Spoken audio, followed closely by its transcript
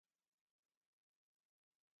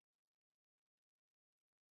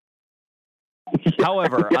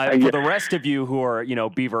However, for the rest of you who are,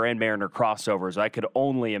 Beaver and Mariner crossovers, I could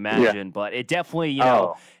only imagine, but it definitely,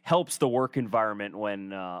 helps the work environment when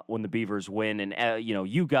the Beavers win, and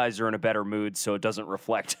you guys are in a better mood, so it doesn't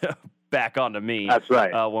reflect back onto me. That's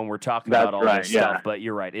right. When we're talking about all this stuff. But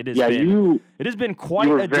you're right. It has been quite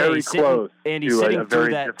a day sitting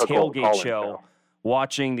through that tailgate show.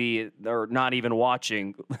 Not even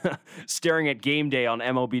watching, staring at game day on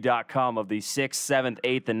MLB.com of the 6th, 7th,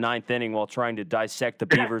 8th, and 9th inning while trying to dissect the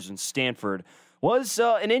Beavers in Stanford was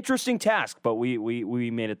an interesting task, but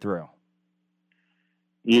we made it through.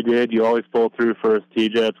 You did. You always pull through for us,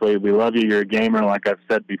 TJ. That's why we love you. You're a gamer, like I've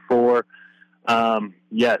said before.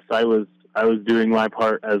 Yes, I was doing my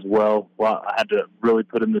part as well. Well, I had to really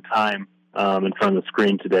put in the time in front of the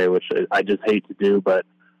screen today, which I just hate to do, but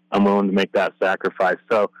I'm willing to make that sacrifice.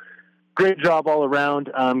 So great job all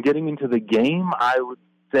around. Getting into the game, I would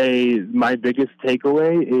say my biggest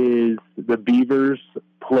takeaway is the Beavers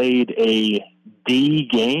played a D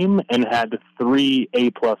game and had 3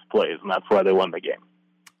 A-plus plays, and that's why they won the game.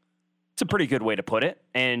 It's a pretty good way to put it.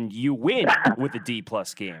 And you win with a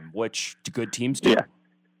D-plus game, which good teams do. Yeah.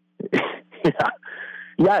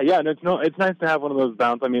 And it's nice to have one of those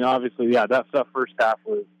bounce. I mean, obviously, that stuff first half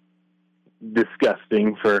was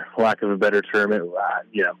disgusting, for lack of a better term. It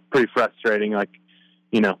pretty frustrating. I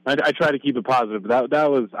try to keep it positive, but I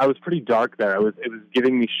was pretty dark there. It was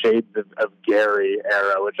giving me shades of Gary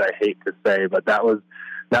era, which I hate to say, but that was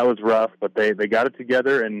rough. But they got it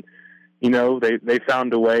together, and they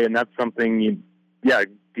found a way, and that's something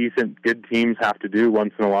decent, good teams have to do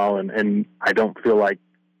once in a while, and I don't feel like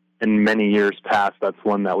in many years past that's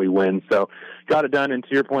one that we win. So got it done. And to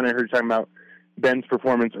your point, I heard you talking about Ben's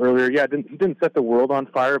performance earlier. Yeah, he didn't set the world on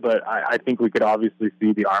fire, but I think we could obviously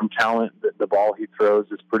see the arm talent. The ball he throws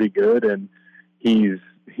is pretty good, and he's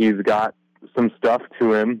got some stuff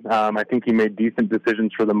to him. I think he made decent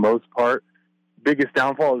decisions for the most part. Biggest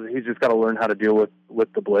downfall is he's just got to learn how to deal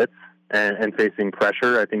with the blitz and facing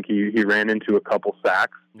pressure. I think he ran into a couple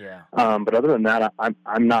sacks. Yeah. But other than that,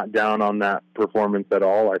 I'm not down on that performance at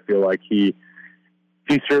all. I feel like he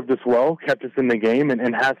served us well, kept us in the game,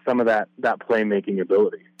 and has some of that playmaking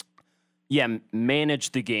ability. Yeah,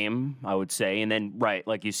 managed the game, I would say. And then, right,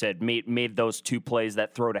 like you said, made those 2 plays,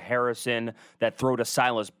 that throw to Harrison, that throw to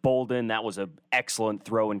Silas Bolden. That was an excellent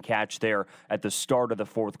throw and catch there at the start of the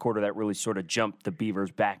fourth quarter that really sort of jumped the Beavers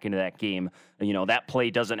back into that game. That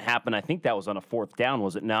play doesn't happen. I think that was on a 4th down,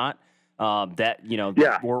 was it not?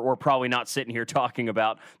 We're probably not sitting here talking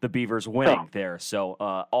about the Beavers winning there. So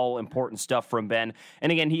all important stuff from Ben.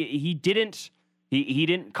 And again, he didn't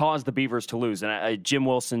cause the Beavers to lose. And Jim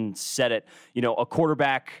Wilson said it. A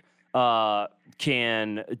quarterback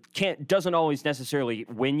doesn't always necessarily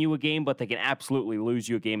win you a game, but they can absolutely lose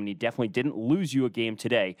you a game. And he definitely didn't lose you a game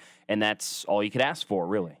today. And that's all you could ask for,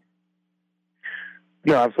 really.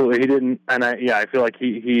 No, absolutely, he didn't. And I feel like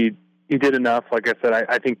he did enough. Like I said,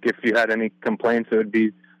 I think if you had any complaints, it would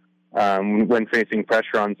be when facing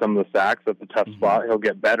pressure on some of the sacks. That's a tough spot. He'll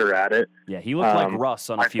get better at it. Yeah, he looked like Russ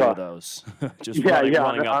on a few of those. Running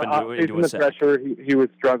up into a sack. Pressure, he was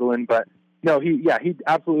struggling, but no, he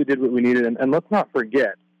absolutely did what we needed. And let's not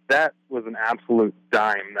forget, that was an absolute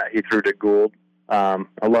dime that he threw to Gould. I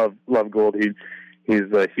love Gould.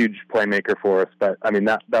 He's a huge playmaker for us, but I mean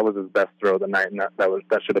that was his best throw of the night, and that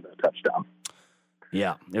should have been a touchdown.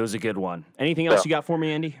 Yeah, it was a good one. Anything else you got for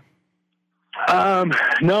me, Andy?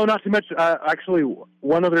 No, not too much. Actually,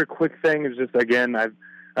 one other quick thing is just, again,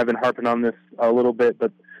 I've been harping on this a little bit,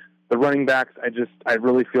 but the running backs, I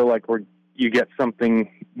really feel like you get something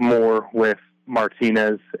more with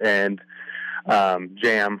Martinez and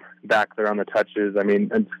Jam back there on the touches. I mean,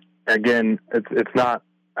 it's not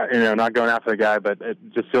not going after the guy, but it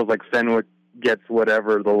just feels like Fenwick gets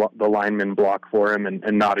whatever the linemen block for him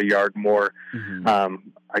and not a yard more. Mm-hmm.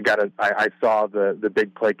 I saw the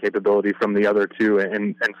big play capability from the other two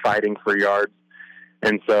and fighting for yards.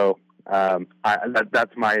 And so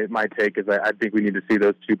that's my take is I think we need to see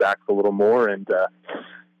those two backs a little more, and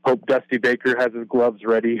hope Dusty Baker has his gloves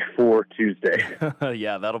ready for Tuesday.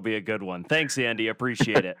 Yeah, that'll be a good one. Thanks, Andy.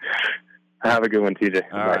 Appreciate it. Have a good one,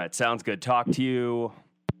 TJ. All right. Sounds good. Talk to you.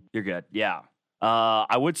 You're good. Yeah.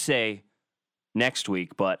 I would say next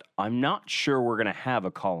week, but I'm not sure we're going to have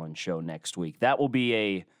a call-in show next week. That will be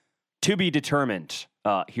a to be determined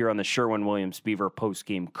here on the Sherwin-Williams Beaver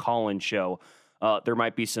postgame call-in show. There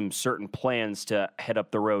might be some certain plans to head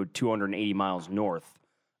up the road 280 miles north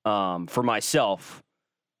for myself,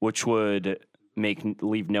 which would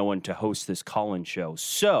leave no one to host this call-in show.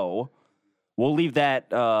 So we'll leave that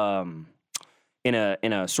in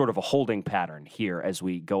a sort of a holding pattern here as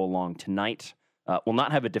we go along tonight. Will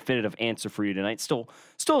not have a definitive answer for you tonight.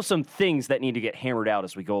 Still some things that need to get hammered out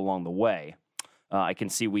as we go along the way. I can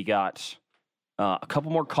see we got a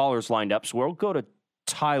couple more callers lined up, so we'll go to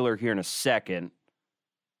Tyler here in a second,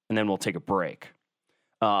 and then we'll take a break.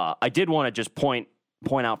 I did want to just point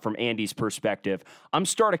out from Andy's perspective, I'm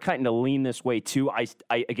starting to kind of lean this way too. I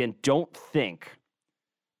again don't think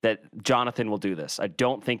that Jonathan will do this. I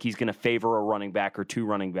don't think he's going to favor a running back or two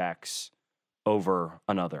running backs over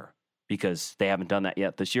another, because they haven't done that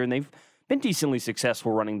yet this year, and they've been decently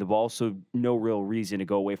successful running the ball, so no real reason to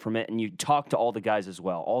go away from it. And you talk to all the guys as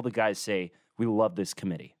well. All the guys say, we love this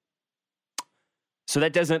committee. So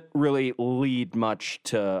that doesn't really lead much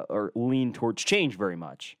to, or lean towards change very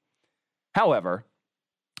much. However,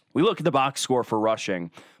 we look at the box score for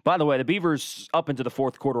rushing. By the way, the Beavers up into the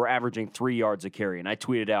fourth quarter were averaging 3 yards a carry, and I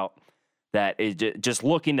tweeted out that just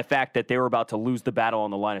looking the fact that they were about to lose the battle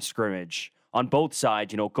on the line of scrimmage on both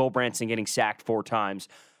sides. Goldbranson getting sacked 4 times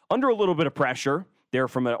under a little bit of pressure there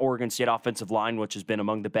from an Oregon State offensive line, which has been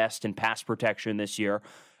among the best in pass protection this year.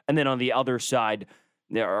 And then on the other side,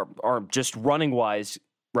 there are just running wise,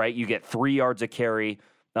 right? You get 3 yards a carry,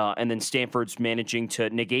 and then Stanford's managing to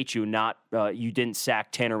negate you. You didn't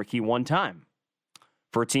sack Tanner McKee 1 time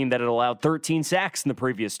for a team that had allowed 13 sacks in the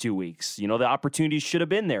previous 2 weeks. The opportunities should have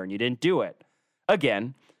been there, and you didn't do it.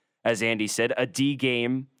 Again, as Andy said, a D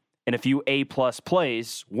game and a few A-plus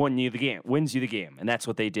plays wins you the game, and that's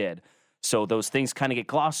what they did. So those things kind of get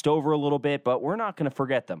glossed over a little bit, but we're not going to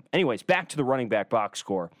forget them. Anyways, back to the running back box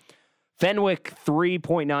score. Fenwick,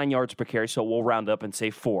 3.9 yards per carry, so we'll round up and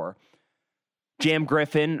say 4. Jam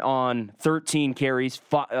Griffin on 13 carries,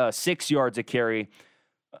 6 yards a carry.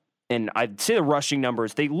 And I'd say the rushing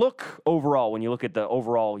numbers, they look overall, when you look at the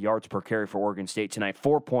overall yards per carry for Oregon State tonight,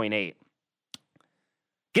 4.8.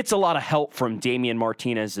 Gets a lot of help from Damian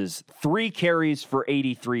Martinez's 3 carries for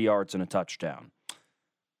 83 yards and a touchdown.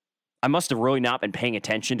 I must have really not been paying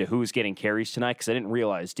attention to who was getting carries tonight, because I didn't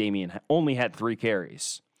realize Damian only had 3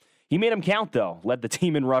 carries. He made them count, though. Led the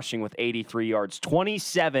team in rushing with 83 yards,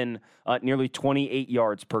 27, nearly 28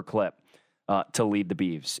 yards per clip to lead the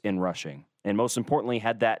Beavs in rushing. And most importantly,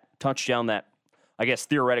 had that touchdown that I guess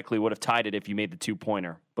theoretically would have tied it if you made the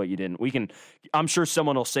 2-pointer, but you didn't. I'm sure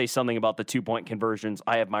someone will say something about the 2-point conversions.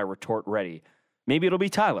 I have my retort ready. Maybe it'll be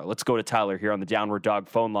Tyler. Let's go to Tyler here on the Downward Dog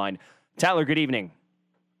phone line. Tyler, good evening.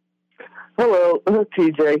 Hello,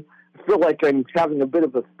 TJ. I feel like I'm having a bit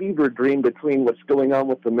of a fever dream between what's going on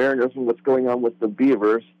with the Mariners and what's going on with the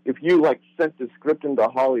Beavers. If you sent the script into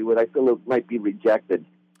Hollywood, I feel it might be rejected.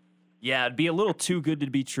 Yeah, it'd be a little too good to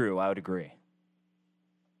be true. I would agree.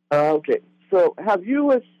 Okay. So, have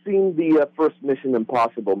you seen the first Mission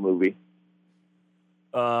Impossible movie?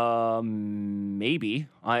 Maybe.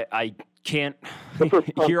 I can't.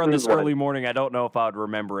 Here on this early morning, I don't know if I would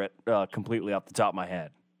remember it completely off the top of my head.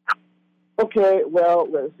 Okay, well,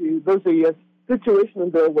 let's see. There's a situation in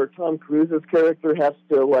there where Tom Cruise's character has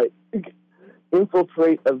to,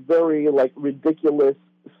 infiltrate a very, ridiculous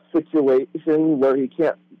situation where he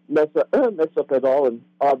can't mess up at all, and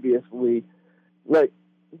obviously,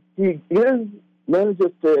 he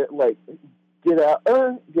manages to get out,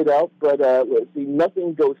 but let's see,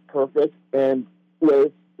 nothing goes perfect, and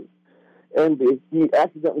he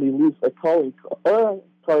accidentally leaves a calling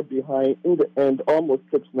card behind and almost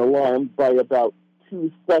trips an alarm by about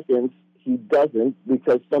 2 seconds. He doesn't,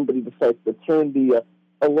 because somebody decides to turn the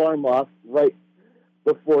alarm off right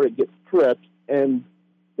before it gets tripped, and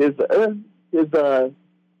his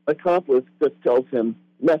accomplice just tells him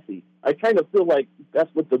messy. I kind of feel like that's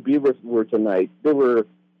what the Beavers were tonight. They were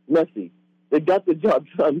messy. They got the job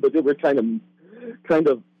done, but they were kind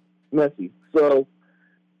of messy. So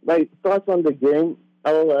my thoughts on the game,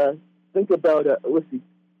 I'll think about, let's see.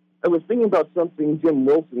 I was thinking about something Jim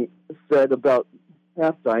Wilson said about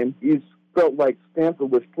halftime. He felt like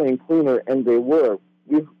Stanford was playing cleaner, and they were.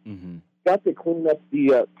 We've got to clean up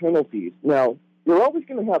the penalties. Now, you're always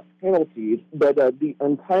going to have penalties, but the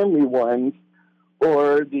untimely ones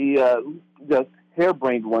or the just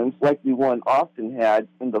harebrained ones, like the one Austin had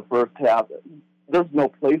in the first half, there's no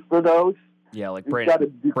place for those. Yeah, like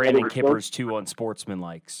Brandon Kipper's 2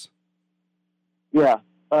 unsportsmanlikes. Yeah.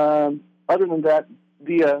 Other than that,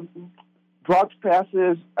 the dropped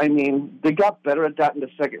passes, I mean, they got better at that in the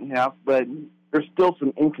second half, but there's still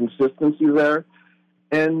some inconsistency there.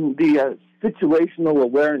 And the situational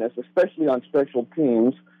awareness, especially on special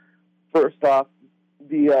teams, first off,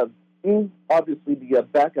 obviously the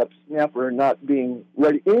backup snapper not being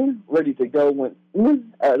ready to go when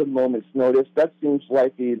at a moment's notice, that seems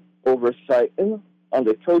like an oversight on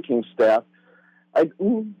the coaching staff.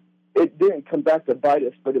 It didn't come back to bite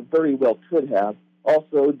us, but it very well could have.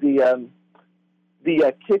 Also, the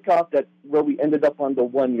the kickoff where we ended up on the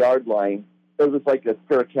 1 yard line, it was like a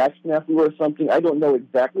fair catch snafu or something. I don't know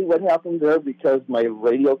exactly what happened there because my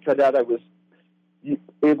radio cut out. I was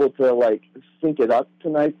able to sync it up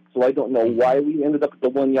tonight, so I don't know why we ended up at the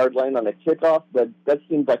 1 yard line on a kickoff, but that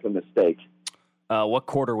seemed like a mistake. What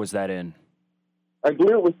quarter was that in? I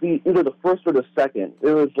believe it was either the first or the second.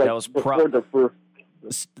 It was before the first.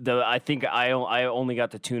 I think I only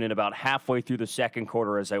got to tune in about halfway through the second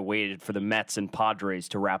quarter as I waited for the Mets and Padres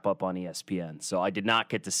to wrap up on ESPN. So I did not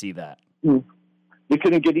get to see that. You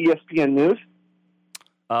couldn't get ESPN News?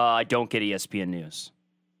 I don't get ESPN News.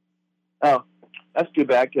 Oh, that's too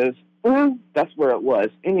bad because that's where it was.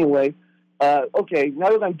 Anyway, okay,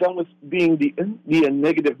 now that I'm done with being the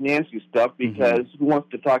negative Nancy stuff, because who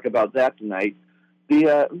wants to talk about that tonight?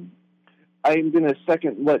 I'm going to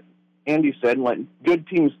second what Andy said. Good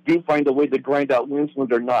teams do find a way to grind out wins when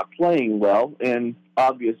they're not playing well, and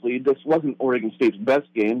obviously this wasn't Oregon State's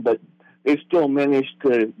best game, but they still managed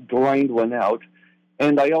to grind one out.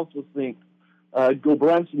 And I also think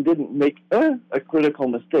Gulbranson didn't make a critical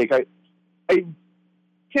mistake. I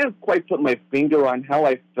can't quite put my finger on how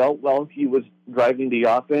I felt while he was driving the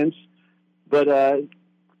offense, but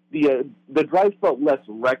the drive felt less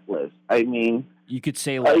reckless. I mean, you could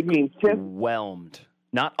say whelmed,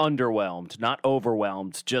 not underwhelmed, not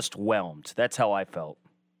overwhelmed, just whelmed. That's how I felt.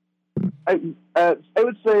 I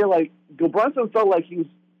would say Gulbranson felt like he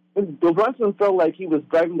was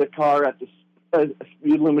driving the car at the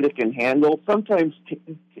speed limit it can handle. Sometimes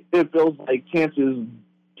it feels like Chance is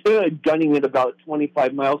gunning it about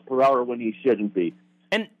 25 miles per hour when he shouldn't be.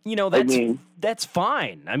 And, that's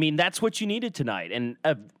fine. I mean, that's what you needed tonight. And,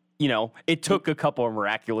 it took a couple of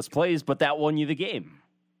miraculous plays, but that won you the game.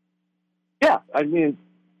 Yeah. I didn't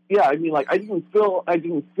feel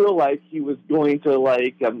like he was going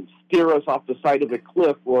to, steer us off the side of a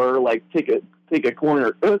cliff or, take a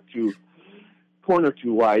corner too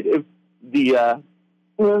wide. If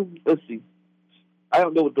let's see. I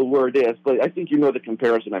don't know what the word is, but I think you know the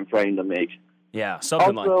comparison I'm trying to make. Yeah,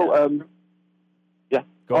 something like that. Yeah.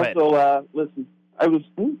 Go ahead. Listen, I was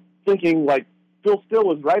thinking, Phil Steele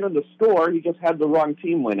was right on the score. He just had the wrong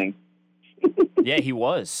team winning. Yeah, he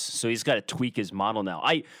was. So he's got to tweak his model now.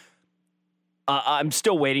 I'm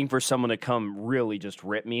still waiting for someone to come really just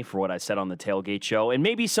rip me for what I said on the tailgate show, and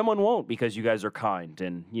maybe someone won't because you guys are kind,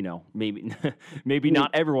 and maybe not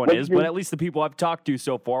everyone is, but at least the people I've talked to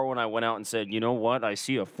so far, when I went out and said, you know what, I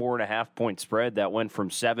see a 4.5 point spread that went from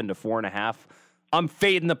 7 to 4.5. I'm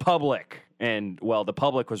fading the public, and the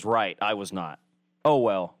public was right. I was not. Oh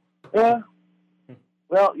well. Yeah.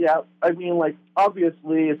 Well, yeah. I mean,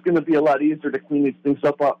 obviously, it's going to be a lot easier to clean these things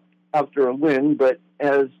up after a win, but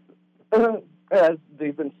as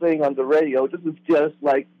they've been saying on the radio, this is just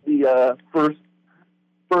the first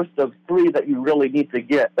of 3 that you really need to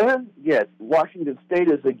get. Yes, Washington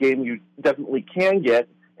State is a game you definitely can get,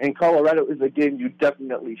 and Colorado is a game you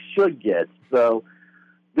definitely should get. So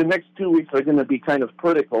the next 2 weeks are going to be kind of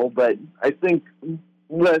critical, but I think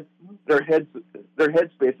that their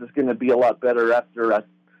headspace is going to be a lot better after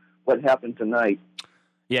what happened tonight.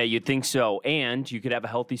 Yeah, you'd think so. And you could have a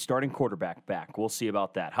healthy starting quarterback back. We'll see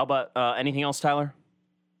about that. How about anything else, Tyler?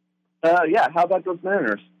 Yeah, how about those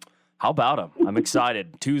Mariners? How about them? I'm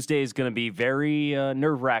excited. Tuesday is going to be very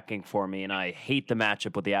nerve-wracking for me, and I hate the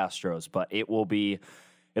matchup with the Astros, but it'll be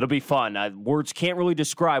fun. Words can't really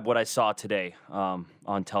describe what I saw today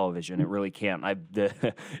on television. It really can't.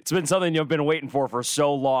 It's been something I've been waiting for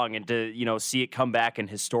so long, and to see it come back in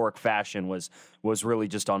historic fashion was really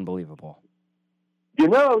just unbelievable.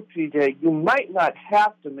 TJ, you might not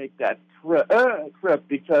have to make that trip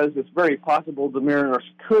because it's very possible the Mariners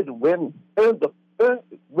could win 3-0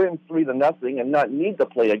 and not need to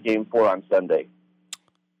play a Game 4 on Sunday.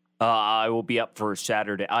 I will be up for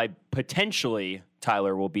Saturday.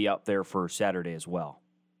 Tyler will be up there for Saturday as well.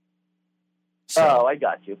 So I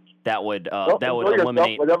got you. That would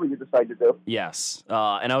eliminate whatever you decide to do. Yes,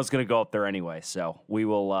 and I was going to go up there anyway, so we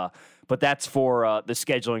will. But that's for the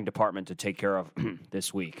scheduling department to take care of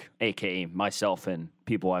this week, aka myself and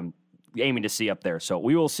people I'm aiming to see up there. So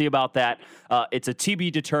we will see about that. It's a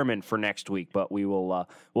TB determined for next week, but we'll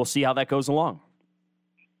see how that goes along.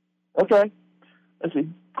 Okay. Let's see.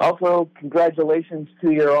 Also, congratulations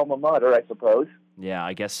to your alma mater, I suppose. Yeah,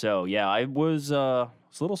 I guess so. Yeah, I was a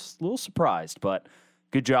little surprised, but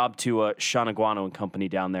good job to Sean Aguano and company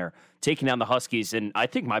down there taking down the Huskies. And I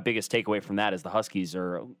think my biggest takeaway from that is the Huskies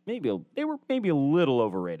are maybe a little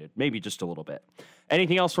overrated, maybe just a little bit.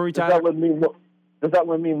 Anything else for me, Tyler? Does that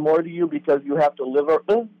one mean more to you because you have to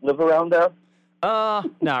live around there?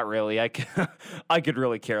 Not really. I could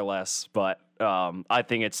really care less, but I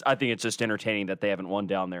think it's just entertaining that they haven't won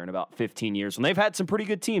down there in about 15 years, and they've had some pretty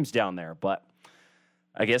good teams down there. But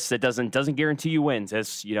I guess that doesn't guarantee you wins,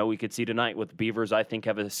 as you know we could see tonight with the Beavers. I think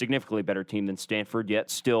have a significantly better team than Stanford,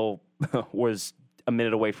 yet still was a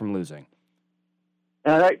minute away from losing.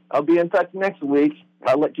 All right, I'll be in touch next week.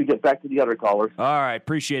 I'll let you get back to the other callers. All right,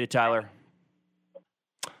 appreciate it, Tyler.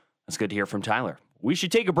 That's good to hear from Tyler. We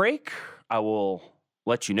should take a break. I will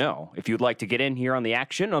let you know if you'd like to get in here on the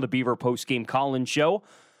action on the Beaver Postgame Call-In Show.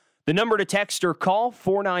 The number to text or call,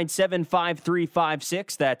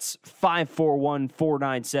 497-5356. That's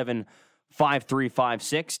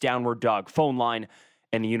 541-497-5356. Downward Dog phone line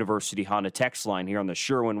and the University Honda text line here on the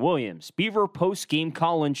Sherwin-Williams Beaver Postgame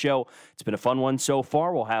Call-In Show. It's been a fun one so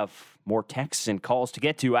far. We'll have more texts and calls to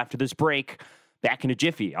get to after this break. Back in a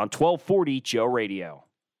jiffy on 1240 Joe Radio.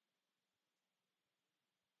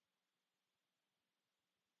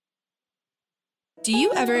 Do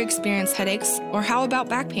you ever experience headaches, or how about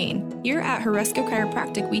back pain? Here at Horesco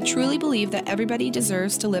Chiropractic, we truly believe that everybody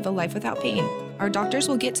deserves to live a life without pain. Our doctors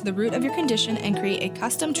will get to the root of your condition and create a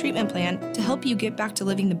custom treatment plan to help you get back to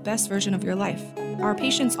living the best version of your life. Our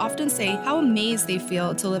patients often say how amazed they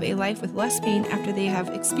feel to live a life with less pain after they have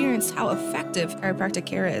experienced how effective chiropractic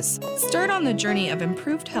care is. Start on the journey of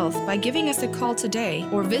improved health by giving us a call today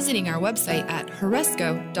or visiting our website at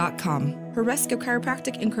horesco.com. Horesco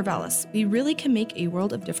Chiropractic in Corvallis. We really can make a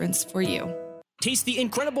world of difference for you. Taste the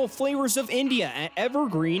incredible flavors of India at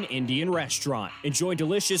Evergreen Indian Restaurant. Enjoy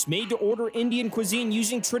delicious made-to-order Indian cuisine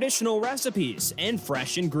using traditional recipes and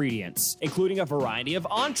fresh ingredients, including a variety of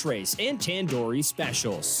entrees and tandoori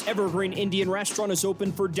specials. Evergreen Indian Restaurant is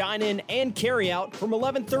open for dine-in and carry-out from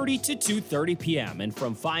 11:30 to 2:30 p.m. and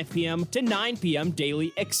from 5 p.m. to 9 p.m.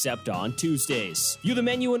 daily except on Tuesdays. View the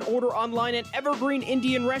menu and order online at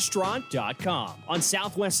evergreenindianrestaurant.com on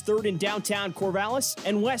Southwest 3rd in downtown Corvallis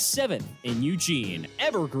and West 7th in Eugene.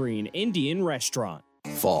 Evergreen Indian Restaurant.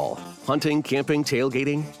 Fall. Hunting, camping,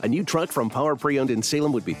 tailgating? A new truck from Power Pre-Owned in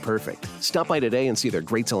Salem would be perfect. Stop by today and see their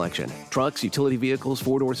great selection. Trucks, utility vehicles,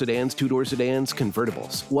 4-door sedans, 2-door sedans,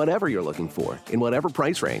 convertibles. Whatever you're looking for, in whatever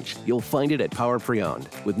price range, you'll find it at Power Pre-Owned.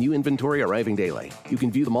 With new inventory arriving daily. You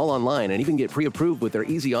can view them all online and even get pre-approved with their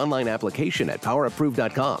easy online application at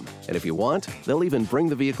powerapproved.com. And if you want, they'll even bring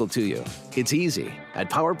the vehicle to you. It's easy. At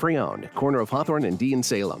Power Pre-Owned, corner of Hawthorne and D in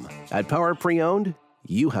Salem. At Power Pre-Owned,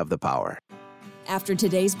 you have the power. After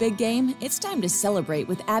today's big game, it's time to celebrate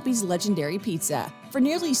with Abby's Legendary Pizza. For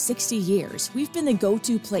nearly 60 years, we've been the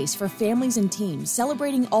go-to place for families and teams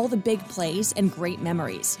celebrating all the big plays and great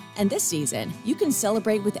memories. And this season, you can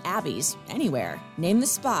celebrate with Abby's anywhere. Name the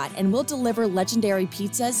spot and we'll deliver legendary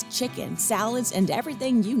pizzas, chicken, salads, and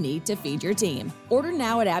everything you need to feed your team. Order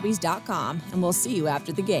now at abbys.com and we'll see you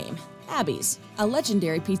after the game. Abby's, a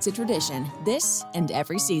legendary pizza tradition this and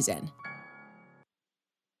every season.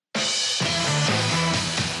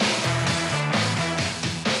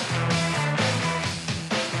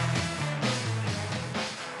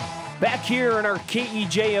 Back here in our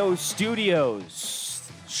KEJO studios,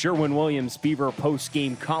 Sherwin-Williams Beaver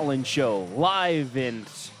Postgame Call-In Show, live and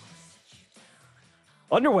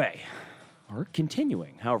underway, or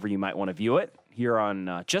continuing, however you might want to view it, here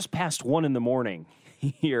on just past 1 in the morning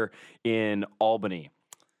here in Albany.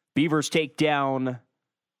 Beavers take down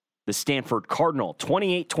the Stanford Cardinal,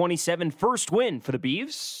 28-27, first win for the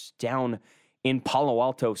Beavs, down in Palo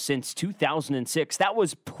Alto since 2006. That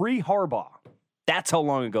was pre-Harbaugh. That's how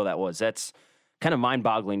long ago that was. That's kind of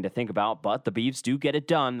mind-boggling to think about, but the Beavs do get it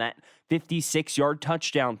done. That 56-yard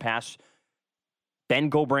touchdown pass, Ben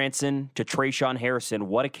Gulbranson to Trayshawn Harrison.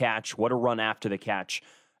 What a catch. What a run after the catch.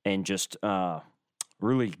 And just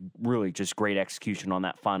really, really just great execution on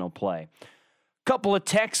that final play. Couple of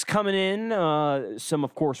texts coming in. Some,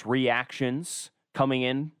 of course, reactions coming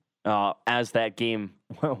in as that game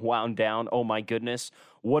wound down. Oh, my goodness.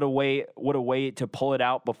 What a way to pull it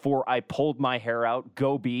out before I pulled my hair out.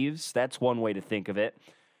 Go Beavs. That's one way to think of it.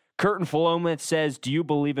 Curtin Philomath says, do you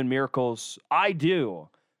believe in miracles? I do.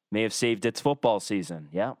 May have saved its football season.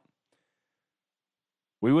 Yeah.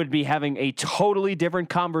 We would be having a totally different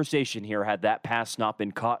conversation here had that pass not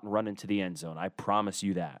been caught and run into the end zone. I promise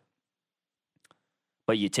you that.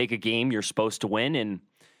 But you take a game you're supposed to win, and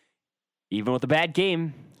even with a bad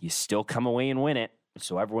game, you still come away and win it.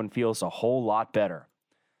 So everyone feels a whole lot better.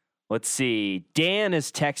 Let's see. Dan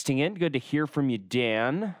is texting in. Good to hear from you,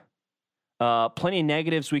 Dan. Plenty of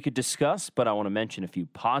negatives we could discuss, but I want to mention a few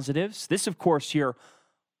positives. This, of course, here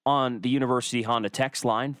on the University Honda text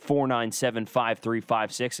line,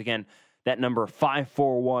 497-5356. Again, that number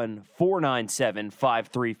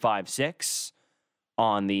 541-497-5356.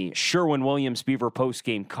 on the Sherwin-Williams Beaver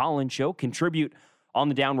Postgame call-in show. Contribute on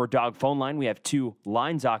the Downward Dog phone line. We have 2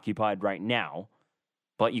 lines occupied right now,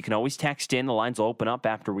 but you can always text in. The lines will open up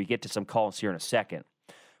after we get to some calls here in a second.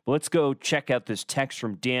 But let's go check out this text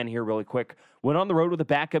from Dan here really quick. Went on the road with a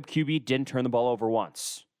backup QB, didn't turn the ball over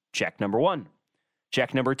once. Check number 1.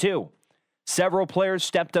 Check number 2. Several players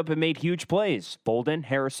stepped up and made huge plays. Bolden,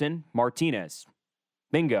 Harrison, Martinez.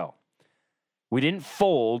 Bingo. We didn't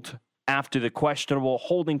fold after the questionable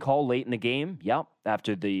holding call late in the game. Yep.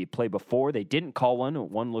 After the play before, they didn't call one.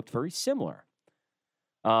 One looked very similar.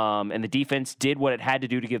 And the defense did what it had to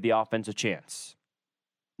do to give the offense a chance.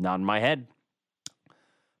 Not in my head.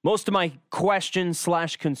 Most of my questions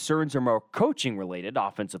 / concerns are more coaching related,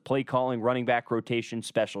 offensive play calling, running back rotation,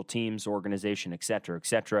 special teams, organization, et cetera, et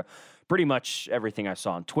cetera. Pretty much everything I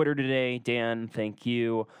saw on Twitter today. Dan, thank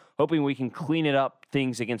you. Hoping we can clean it up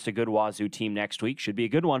things against a good Wazoo team next week. Should be a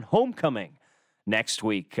good one. Homecoming next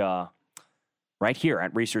week, right here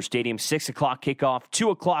at Research Stadium. 6 o'clock kickoff, 2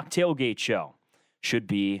 o'clock tailgate show. Should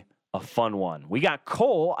be a fun one. We got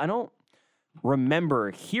Cole. I don't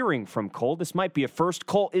remember hearing from Cole. This might be a first.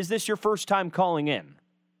 Cole, is this your first time calling in?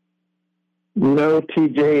 No,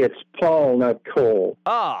 TJ, it's Paul, not Cole.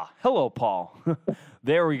 Ah, hello, Paul.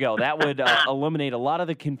 There we go. That would eliminate a lot of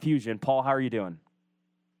the confusion. Paul, how are you doing?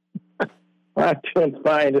 I'm doing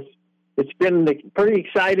fine. It's been a pretty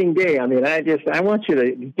exciting day. I mean, I want you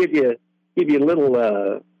to give you a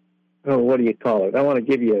little, what do you call it? I want to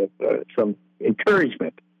give you some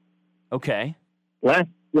encouragement. Okay.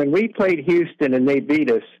 When we played Houston and they beat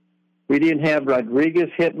us, we didn't have Rodriguez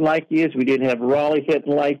hitting like he is. We didn't have Raleigh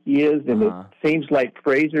hitting like he is. And it seems like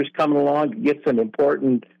Fraser's coming along to get some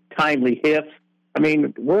important, timely hits. I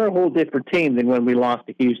mean, we're a whole different team than when we lost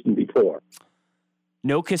to Houston before.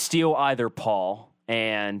 No Castillo either, Paul.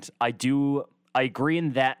 And I agree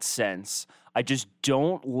in that sense. I just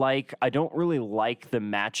don't really like the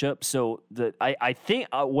matchup. So I think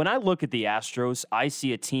when I look at the Astros, I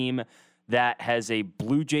see a team that has a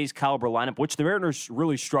Blue Jays caliber lineup, which the Mariners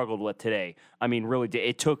really struggled with today. I mean, really,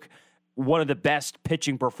 it took one of the best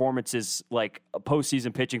pitching performances, like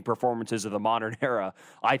postseason pitching performances of the modern era,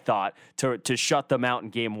 I thought, to shut them out in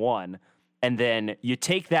game 1. And then you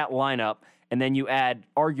take that lineup and then you add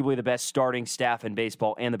arguably the best starting staff in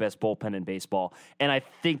baseball and the best bullpen in baseball. And I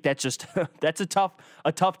think that's just that's a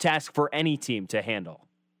tough task for any team to handle.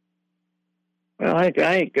 Well,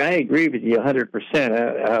 I agree with you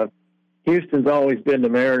 100%. Houston's always been the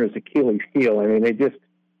Mariners' Achilles heel. I mean,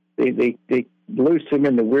 they lose him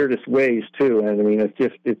in the weirdest ways too. And I mean, it's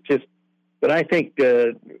just. But I think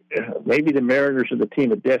maybe the Mariners are the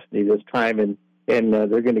team of destiny this time, and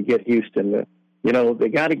they're going to get Houston. They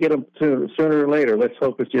got to get them sooner or later. Let's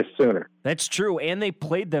hope it's just sooner. That's true, and they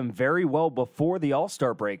played them very well before the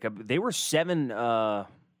All-Star break. They were 7.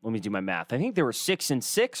 Let me do my math. I think they were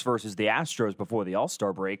 6-6 versus the Astros before the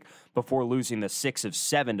All-Star break, before losing the 6 of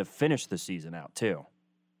 7 to finish the season out too.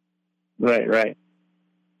 Right.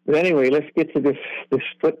 But anyway, let's get to this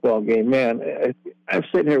football game, man. I'm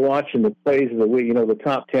sitting here watching the plays of the week, the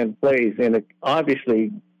top 10 plays, and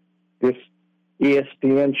obviously this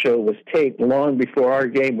ESPN show was taped long before our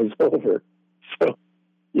game was over. So,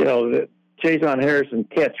 the Jason Harrison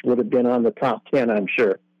catch would have been on the top 10, I'm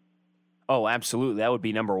sure. Oh, absolutely. That would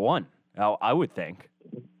be number 1. I would think.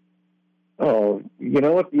 Oh, you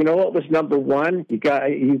know what was number 1?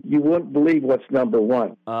 You wouldn't believe what's number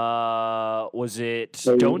 1. Was it?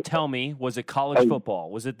 Don't tell me. Was it college football?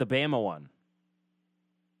 Was it the Bama one?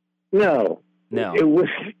 No. It was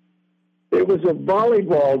a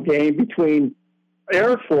volleyball game between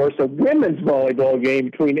Air Force, a women's volleyball game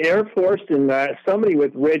between Air Force and somebody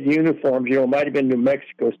with red uniforms. It might have been New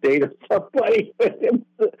Mexico State or somebody. It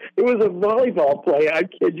was a volleyball play. I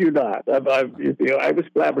kid you not. I was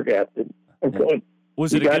flabbergasted. I'm going.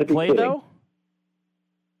 Was it a good play though?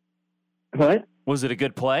 What? Was it a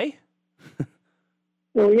good play?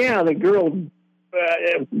 Well, yeah. The girl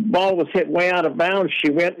ball was hit way out of bounds. She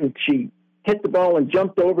went and she hit the ball and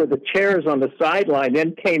jumped over the chairs on the sideline,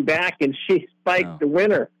 then came back and she spiked the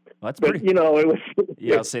winner. Well, that's pretty. It was.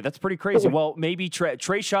 Yeah, I'll say that's pretty crazy. Well, maybe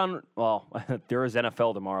Trayshawn. Well, there is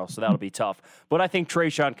NFL tomorrow, so that'll be tough. But I think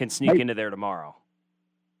Trayshawn can sneak into there tomorrow.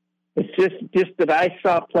 It's just that I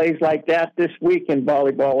saw plays like that this week in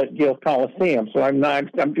volleyball at Gill Coliseum. So what I'm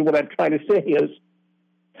trying to say is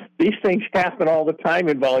these things happen all the time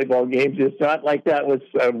in volleyball games. It's not like that was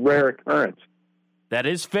a rare occurrence. That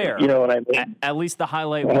is fair. You know what I mean? At least the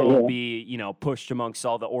highlight will be, pushed amongst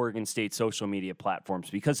all the Oregon State social media platforms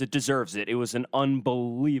because it deserves it. It was an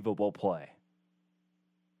unbelievable play.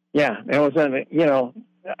 Yeah, it was.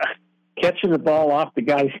 catching the ball off the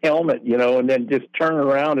guy's helmet, and then just turn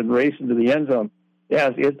around and race into the end zone.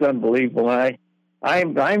 Yeah, it's unbelievable.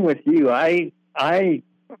 I'm with you.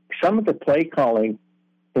 Some of the play calling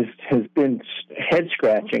has been head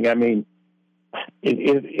scratching. I mean,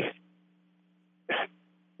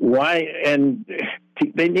 why? And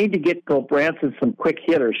they need to get Gulbranson some quick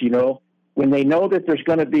hitters. When they know that there's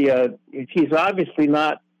going to be he's obviously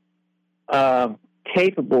not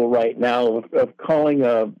capable right now of calling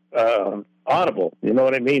a audible. You know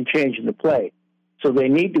what I mean? Changing the play. So they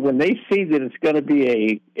need to, when they see that it's going to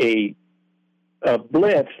be a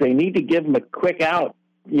blitz, they need to give him a quick out.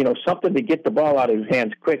 Something to get the ball out of his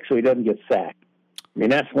hands quick so he doesn't get sacked. I mean,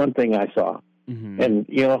 that's one thing I saw. Mm-hmm. And,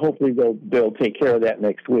 hopefully they'll take care of that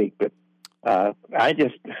next week. But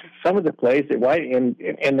some of the plays,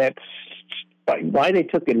 and that's why they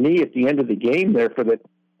took a knee at the end of the game there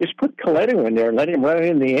just put Coletto in there and let him run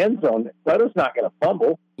in the end zone. Coletto's not going to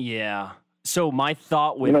fumble. Yeah. So my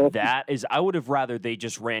thought with that is I would have rather they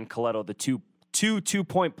just ran Coletto the two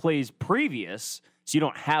 2-point plays previous so you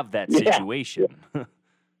don't have that situation. Yeah.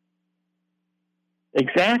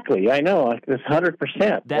 Exactly. I know. It's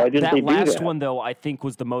 100%. That last one, though, I think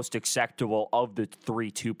was the most acceptable of the 3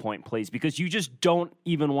 2-point plays because you just don't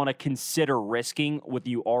even want to consider risking with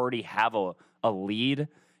you already have a lead.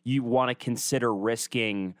 You want to consider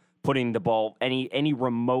risking putting the ball any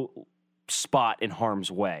remote spot in harm's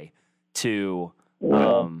way to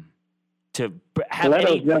have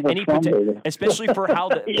any especially for how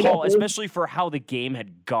especially for how the game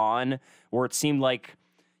had gone, where it seemed like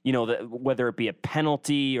whether it be a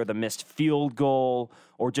penalty or the missed field goal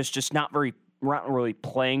or just not really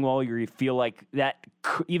playing well, you feel like that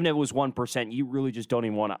even if it was 1%, you really just don't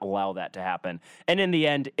even want to allow that to happen. And in the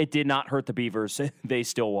end, it did not hurt the Beavers; they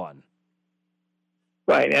still won.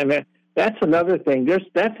 Right, and that's another thing.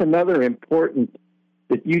 That's another important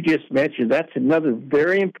that you just mentioned. That's another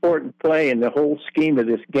very important play in the whole scheme of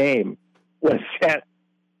this game was that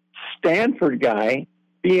Stanford guy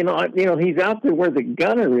being on, he's out there where the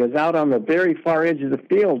gunner is, out on the very far edge of the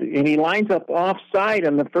field, and he lines up offside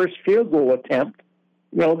on the first field goal attempt,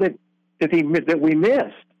 that we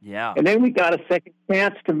missed. Yeah. And then we got a second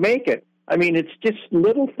chance to make it. I mean, it's just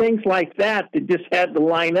little things like that just had to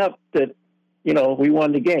line up that, we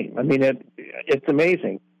won the game. I mean, it's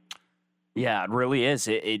amazing. Yeah, it really is.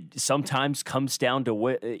 It sometimes comes down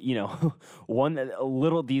to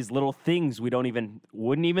these little things we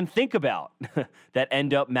wouldn't even think about that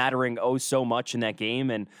end up mattering so much in that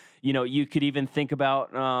game. And you could even think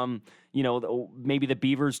about maybe the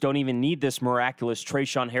Beavers don't even need this miraculous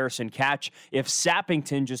Trayshawn Harrison catch if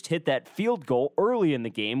Sappington just hit that field goal early in the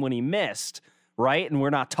game when he missed. Right? And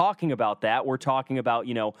we're not talking about that. We're talking about,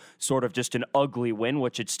 sort of just an ugly win,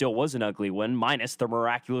 which it still was an ugly win, minus the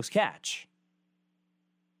miraculous catch.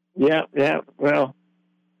 Yeah. Well,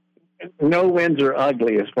 no wins are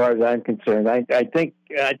ugly as far as I'm concerned. I think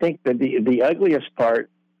that the ugliest part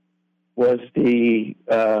was the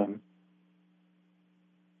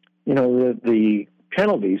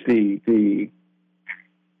penalties, the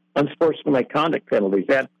unsportsmanlike conduct penalties.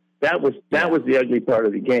 That was the ugly part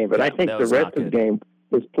of the game, but I think the rest of the game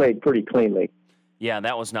was played pretty cleanly. Yeah,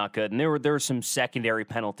 that was not good. And there were some secondary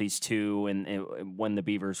penalties too, and when the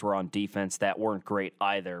Beavers were on defense that weren't great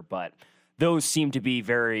either. But those seem to be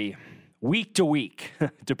very week to week,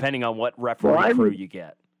 depending on what referee crew you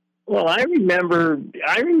get. Well, I remember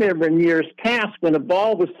in years past when a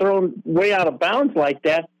ball was thrown way out of bounds like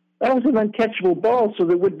that. That was an uncatchable ball, so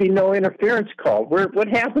there would be no interference call. What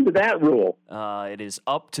happened to that rule? It is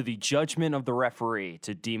up to the judgment of the referee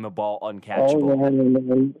to deem a ball uncatchable. Oh,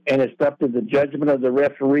 and it's up to the judgment of the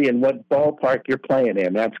referee and what ballpark you're playing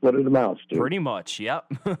in. That's what it amounts to. Pretty much, yep.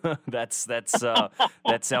 That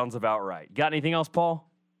sounds about right. Got anything else, Paul?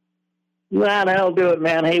 Nah, that'll do it,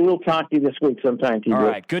 man. Hey, we'll talk to you this week sometime. All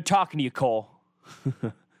right, good talking to you, Cole.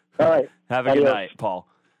 All right. Have a good night, Paul.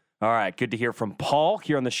 All right, good to hear from Paul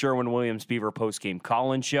here on the Sherwin-Williams Beaver Postgame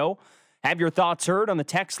Call-In Show. Have your thoughts heard on the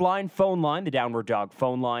text line, phone line, the Downward Dog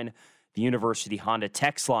phone line, the University Honda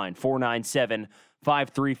text line, 497-5356,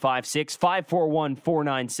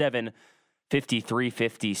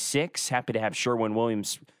 541-497-5356. Happy to have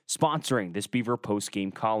Sherwin-Williams sponsoring this Beaver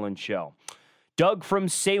Postgame Call-In Show. Doug from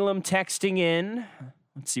Salem texting in.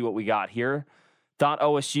 Let's see what we got here. Thought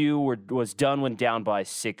OSU was done when down by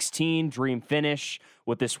 16. Dream finish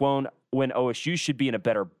with this one when OSU should be in a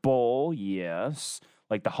better bowl. Yes.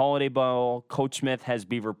 Like the Holiday Bowl. Coach Smith has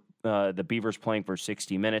the Beavers playing for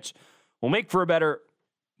 60 minutes. Will make for a better,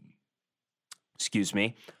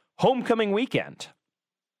 homecoming weekend.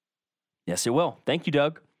 Yes, it will. Thank you,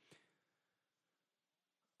 Doug.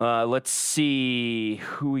 Let's see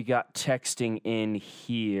who we got texting in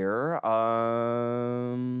here.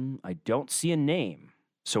 I don't see a name.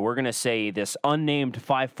 So we're going to say this unnamed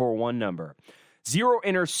 541 number. 0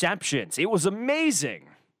 interceptions. It was amazing.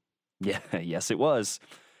 Yeah, yes, it was.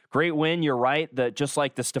 Great win. You're right. Just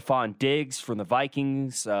like the Stephon Diggs from the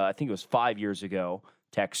Vikings. I think it was 5 years ago,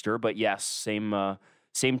 texter. But yes, same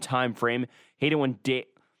time frame. Hate it when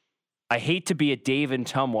I hate to be a Dave in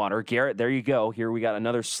Tumwater. Garrett, there you go. Here we got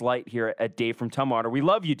another slight here at Dave from Tumwater. We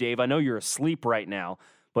love you, Dave. I know you're asleep right now,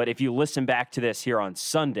 but if you listen back to this here on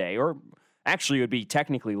Sunday, or actually it would be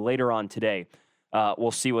technically later on today,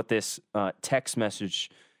 we'll see what this text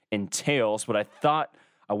message entails. But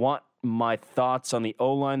I want my thoughts on the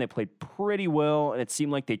O-line. They played pretty well, and it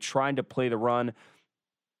seemed like they tried to play the run.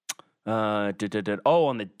 On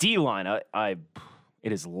the D-line,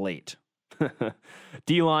 it is late.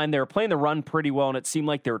 D-line, they were playing the run pretty well, and it seemed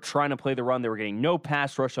like they were trying to play the run. They were getting no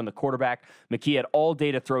pass rush on the quarterback. McKee had all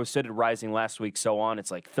day to throw, so did Rising last week, so on. It's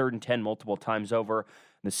like 3rd and 10 multiple times over.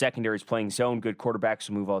 The secondary is playing zone. Good quarterbacks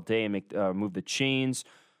will move all day and move the chains.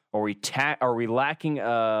 Are we lacking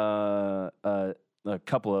a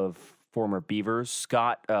couple of former Beavers?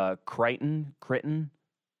 Scott Crichton,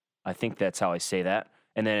 I think that's how I say that.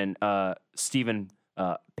 And then Stephen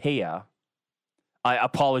Paya. I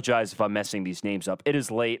apologize if I'm messing these names up. It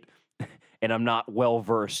is late, and I'm not well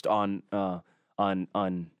versed on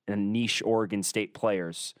niche Oregon State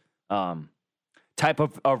players. Type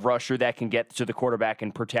of rusher that can get to the quarterback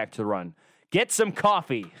and protect the run. Get some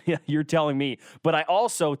coffee, you're telling me. But I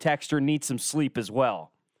also, texter, need some sleep as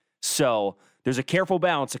well. So there's a careful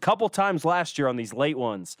balance. A couple times last year on these late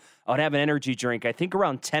ones, I would have an energy drink, I think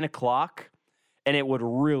around 10 o'clock, and it would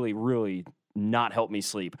really, really not help me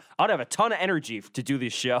sleep. I'd have a ton of energy to do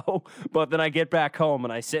this show, but then I get back home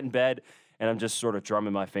and I sit in bed and I'm just sort of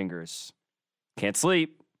drumming my fingers. Can't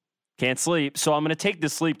sleep. So I'm going to take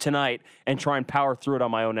this sleep tonight and try and power through it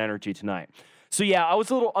on my own energy tonight. So yeah, I was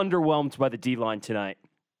a little underwhelmed by the D-line tonight.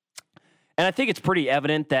 And I think it's pretty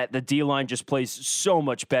evident that the D-line just plays so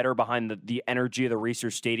much better behind the energy of the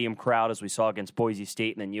Research Stadium crowd, as we saw against Boise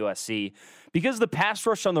State and then USC, because the pass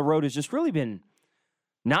rush on the road has just really been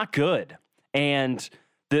not good. And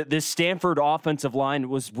this Stanford offensive line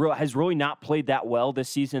has really not played that well this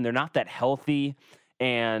season. They're not that healthy.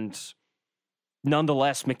 And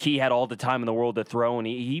nonetheless, McKee had all the time in the world to throw, and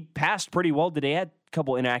he passed pretty well today. He had a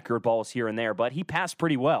couple inaccurate balls here and there, but he passed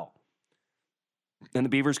pretty well. And the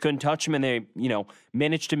Beavers couldn't touch him, and they,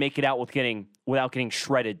 managed to make it out without getting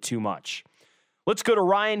shredded too much. Let's go to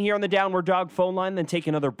Ryan here on the Downward Dog phone line, then take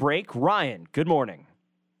another break. Ryan, good morning.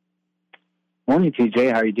 Morning,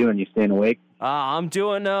 TJ. How are you doing? You staying awake? I'm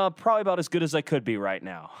doing probably about as good as I could be right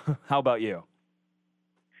now. How about you?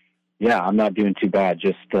 Yeah, I'm not doing too bad.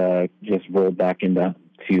 Just rolled back into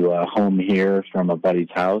home here from a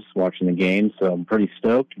buddy's house watching the game, so I'm pretty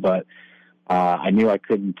stoked. But I knew I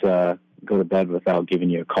couldn't go to bed without giving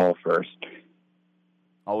you a call first.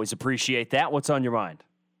 Always appreciate that. What's on your mind?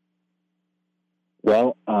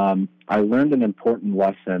 Well, I learned an important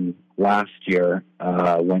lesson last year.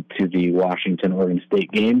 Went to the Washington-Oregon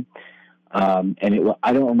State game, and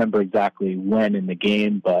I don't remember exactly when in the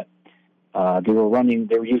game, but they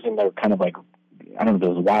were using their kind of like, I don't know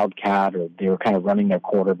if it was a wildcat, or they were kind of running their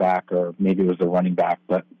quarterback, or maybe it was the running back,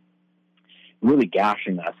 but really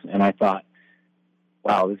gashing us. And I thought,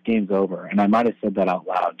 wow, this game's over. And I might have said that out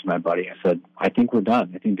loud to my buddy. I said, I think we're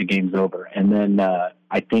done. I think the game's over. And then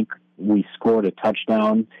I think we scored a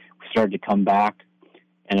touchdown. We started to come back.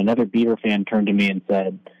 And another Beaver fan turned to me and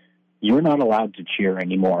said, you're not allowed to cheer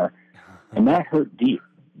anymore. And that hurt deep.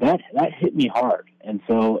 That hit me hard. And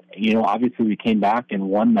so, obviously we came back and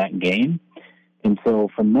won that game. And so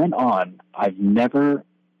from then on, I've never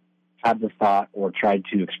had the thought or tried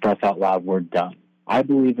to express out loud, we're done. I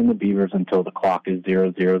believe in the Beavers until the clock is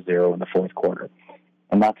 0-0-0 in the fourth quarter.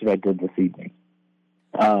 And that's what I did this evening.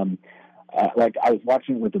 I was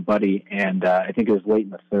watching it with a buddy, and I think it was late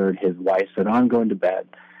in the third. His wife said, I'm going to bed,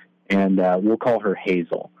 and we'll call her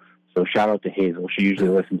Hazel. So shout out to Hazel. She usually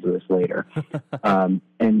listens to this later.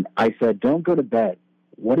 And I said, don't go to bed.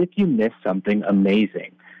 What if you miss something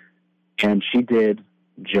amazing? And she did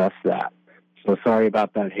just that. So sorry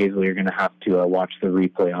about that, Hazel. You're going to have to watch the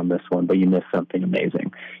replay on this one, but you missed something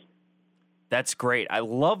amazing. That's great. I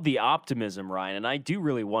love the optimism, Ryan, and I do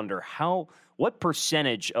really wonder what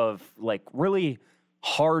percentage of really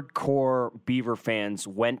hardcore Beaver fans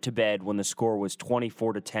went to bed when the score was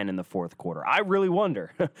 24-10 in the fourth quarter. I really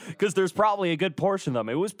wonder, because there's probably a good portion of them.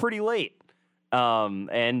 It was pretty late,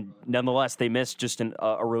 and nonetheless, they missed just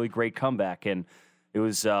a really great comeback, and it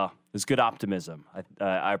was It's good optimism.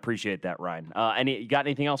 I appreciate that, Ryan. You got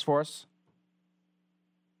anything else for us?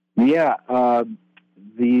 Yeah, I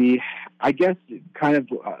guess kind of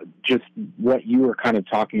just what you were kind of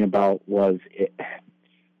talking about was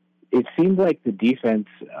it seemed like the defense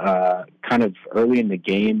kind of early in the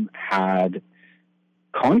game had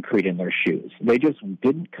concrete in their shoes. They just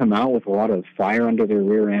didn't come out with a lot of fire under their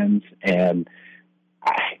rear ends. And,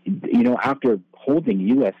 after holding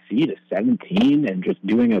USC to 17 and just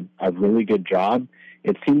doing a really good job,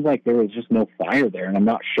 it seemed like there was just no fire there. And I'm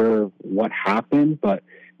not sure what happened, but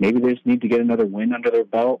maybe they just need to get another win under their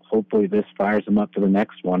belt. Hopefully this fires them up for the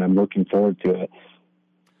next one. I'm looking forward to it.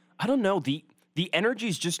 I don't know. The energy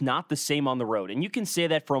is just not the same on the road. And you can say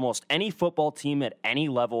that for almost any football team at any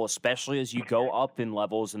level, especially as you go up in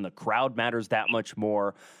levels and the crowd matters that much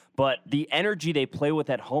more. But the energy they play with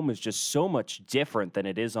at home is just so much different than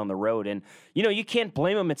it is on the road. And, you can't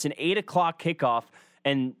blame them. It's an 8 o'clock kickoff.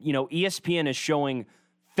 And, ESPN is showing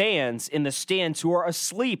fans in the stands who are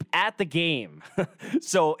asleep at the game.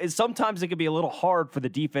 So sometimes it can be a little hard for the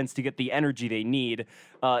defense to get the energy they need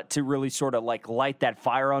to really sort of like light that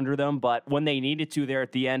fire under them. But when they needed to there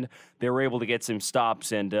at the end, they were able to get some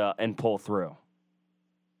stops and pull through.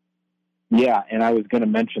 Yeah, and I was going to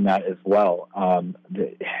mention that as well.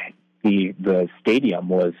 The stadium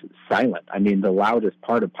was silent. I mean, the loudest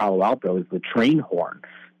part of Palo Alto is the train horn.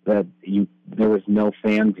 There was no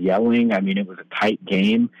fans yelling. I mean, it was a tight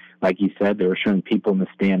game. Like you said, they were showing people in the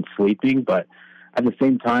stands sleeping. But at the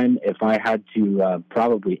same time, if I had to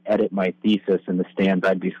probably edit my thesis in the stands,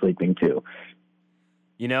 I'd be sleeping too.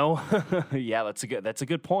 Yeah, that's a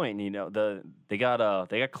good point. They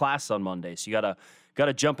got class on Monday, so you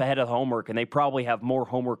gotta jump ahead of homework, and they probably have more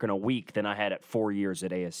homework in a week than I had at 4 years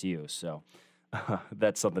at ASU. So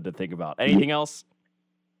that's something to think about. Anything else?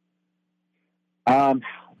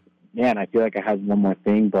 Man, I feel like I had one more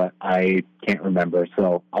thing, but I can't remember,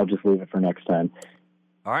 so I'll just leave it for next time.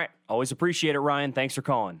 All right. Always appreciate it, Ryan. Thanks for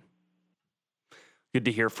calling. Good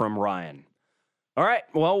to hear from Ryan. All right.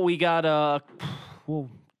 Well, we got we'll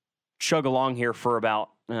chug along here for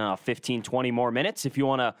about 15, 20 more minutes. If you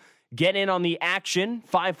want to get in on the action,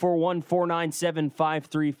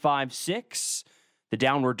 541-497-5356. The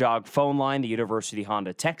Downward Dog phone line, the University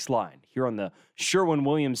Honda text line, here on the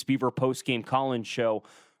Sherwin-Williams Beaver Postgame Call-In Show.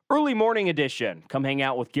 Early morning edition. Come hang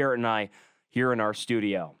out with Garrett and I here in our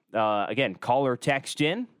studio. Again, call or text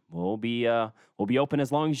in. We'll be open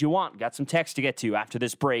as long as you want. Got some text to get to after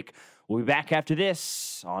this break. We'll be back after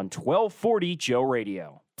this on 1240 Joe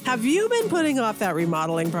Radio. Have you been putting off that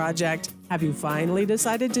remodeling project? Have you finally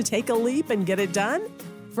decided to take a leap and get it done?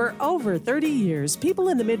 For over 30 years, people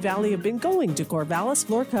in the Mid-Valley have been going to Corvallis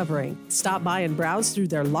Floor Covering. Stop by and browse through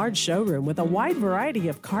their large showroom with a wide variety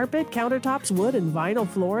of carpet, countertops, wood, and vinyl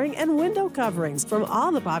flooring and window coverings from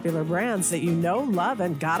all the popular brands that you know, love,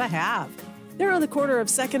 and gotta have. They're on the corner of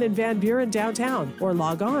 2nd and Van Buren downtown, or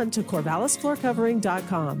log on to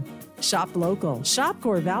CorvallisFloorCovering.com. Shop local, shop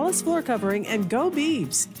Corvallis Floor Covering, and go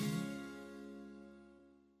Beavs!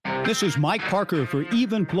 This is Mike Parker for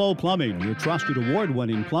Even Flow Plumbing, your trusted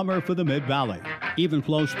award-winning plumber for the Mid-Valley. Even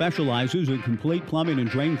Flow specializes in complete plumbing and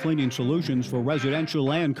drain cleaning solutions for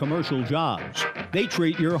residential and commercial jobs. They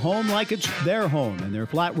treat your home like it's their home, and their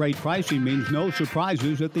flat rate pricing means no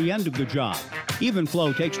surprises at the end of the job. Even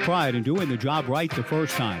Flow takes pride in doing the job right the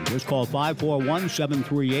first time. Just call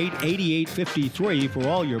 541-738-8853 for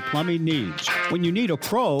all your plumbing needs. When you need a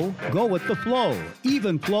pro, go with the flow.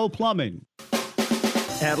 Even Flow Plumbing.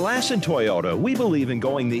 At Lassen Toyota, we believe in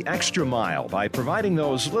going the extra mile by providing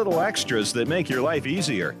those little extras that make your life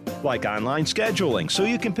easier, like online scheduling so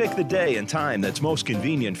you can pick the day and time that's most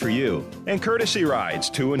convenient for you, and courtesy rides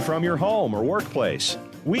to and from your home or workplace.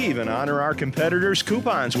 We even honor our competitors'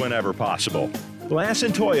 coupons whenever possible.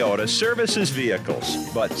 Lassen Toyota services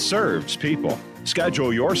vehicles, but serves people.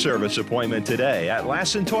 Schedule your service appointment today at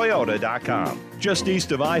LassenToyota.com, just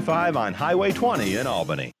east of I-5 on Highway 20 in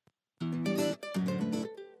Albany.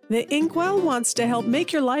 The Inkwell wants to help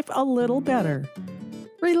make your life a little better.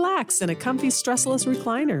 Relax in a comfy, stressless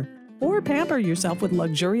recliner, or pamper yourself with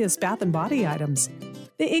luxurious bath and body items.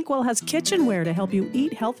 The Inkwell has kitchenware to help you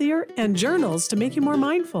eat healthier and journals to make you more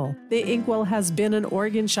mindful. The Inkwell has been an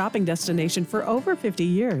Oregon shopping destination for over 50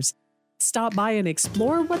 years. Stop by and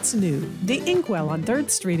explore what's new. The Inkwell on 3rd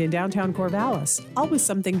Street in downtown Corvallis. Always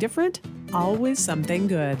something different, always something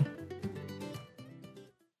good.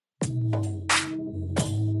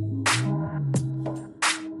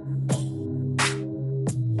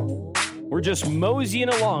 We're just moseying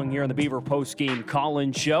along here on the Beaver Postgame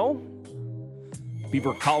Call-In Show.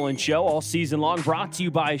 Beaver Call-In Show all season long, brought to you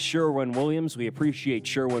by Sherwin-Williams. We appreciate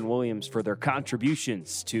Sherwin-Williams for their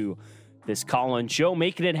contributions to this Call-In Show,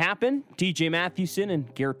 making it happen. TJ Mathewson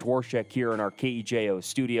and Garrett Dworshak here in our KEJO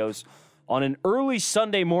studios on an early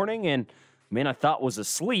Sunday morning, and man I thought was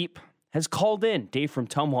asleep has called in. Dave from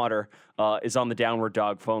Tumwater is on the Downward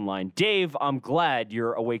Dog phone line. Dave, I'm glad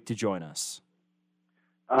you're awake to join us.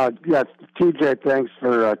 Yes, TJ, thanks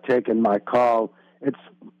for taking my call.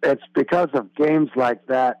 It's because of games like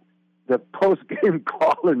that post-game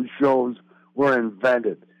call-in shows were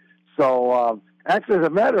invented. So, actually, as a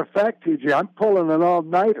matter of fact, TJ, I'm pulling an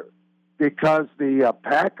all-nighter because the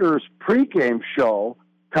Packers pregame show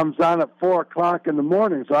comes on at 4 o'clock in the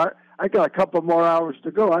morning. So I got a couple more hours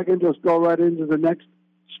to go. I can just go right into the next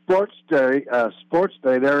sports day.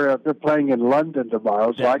 They're playing in London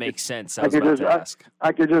tomorrow. So that makes sense. I was about to ask.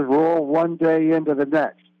 I could just roll one day into the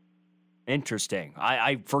next. Interesting.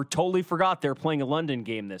 I totally forgot they're playing a London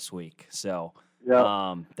game this week. So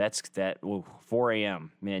that's 4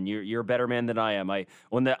 a.m. Man, you're a better man than I am.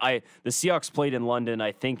 When the Seahawks played in London,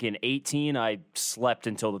 I think in 2018, I slept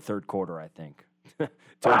until the third quarter. I think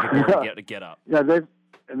until I could get up. Yeah,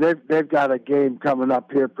 they've got a game coming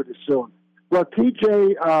up here pretty soon. Well,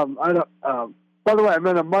 TJ, by the way, I'm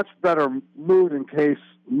in a much better mood in case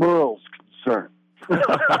Merle's concerned.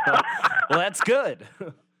 Well, that's good.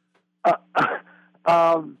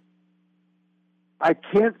 I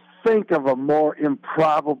can't think of a more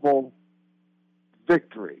improbable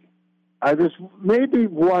victory. There's maybe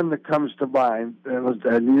one that comes to mind,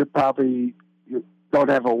 and you don't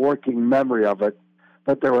have a working memory of it,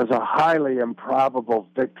 but there was a highly improbable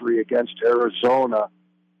victory against Arizona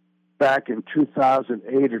back in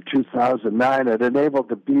 2008 or 2009. It enabled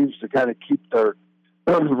the Beavs to kind of keep their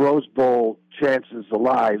Rose Bowl chances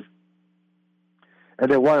alive. And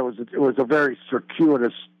it was a very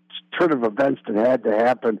circuitous turn of events that had to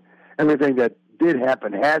happen. Everything that did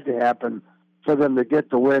happen had to happen for them to get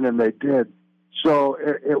the win, and they did. So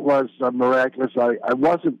it was miraculous. I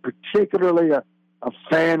wasn't particularly a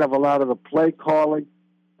fan of a lot of the play calling.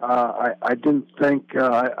 I didn't think.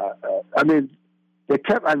 I mean, they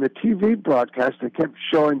kept on the TV broadcast. They kept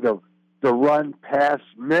showing the run-pass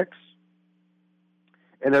mix.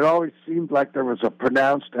 And it always seemed like there was a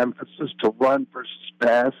pronounced emphasis to run versus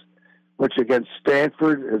pass, which against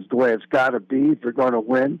Stanford is the way it's got to be if you're going to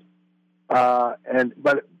win. But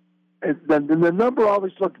the number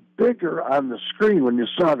always looked bigger on the screen when you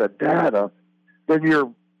saw the data than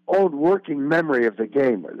your own working memory of the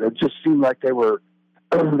game. It just seemed like they were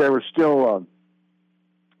still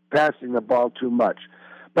passing the ball too much.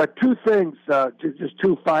 But two things, just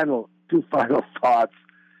two final thoughts.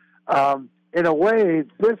 In a way,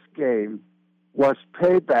 this game was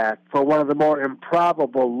payback for one of the more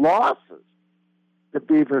improbable losses the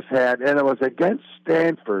Beavers had, and it was against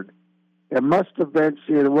Stanford. It must have been,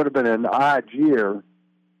 it would have been an odd year,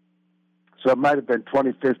 so it might have been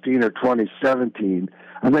 2015 or 2017.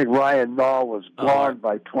 I think Ryan Nall was gone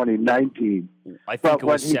by 2019. I think it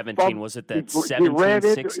was 17. Was it that 17,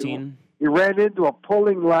 16? He ran into a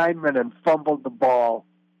pulling lineman and fumbled the ball.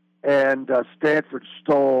 And Stanford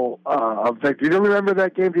stole a victory. Do you remember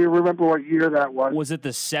that game? Do you remember what year that was? Was it the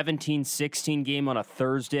 17-16 game on a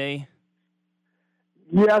Thursday?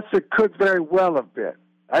 Yes, it could very well have been.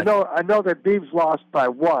 I know that Beavs lost by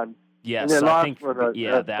 1. Yes, I think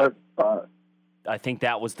I think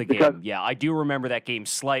that was the game. Yeah, I do remember that game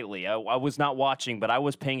slightly. I was not watching, but I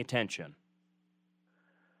was paying attention.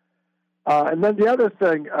 And then the other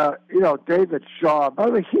thing, David Shaw. By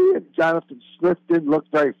the way, he and Jonathan Smith didn't look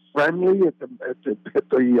very friendly at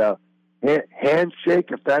the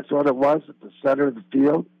handshake, if that's what it was, at the center of the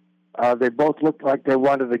field. They both looked like they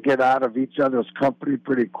wanted to get out of each other's company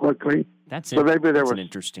pretty quickly. Maybe an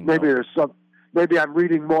interesting. Maybe I'm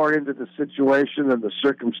reading more into the situation than the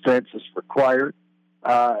circumstances required.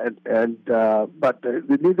 But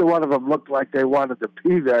neither one of them looked like they wanted to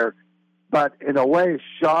be there. But in a way,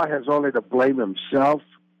 Shaw has only to blame himself.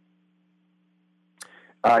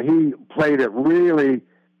 He played it really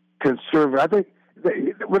conservative. I think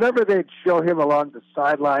whenever they'd show him along the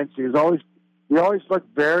sidelines, he always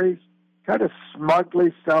looked very kind of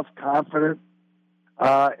smugly self-confident,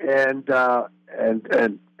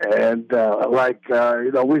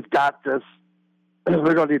 we've got this.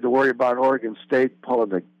 We don't need to worry about Oregon State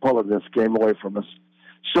pulling this game away from us.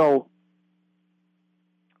 So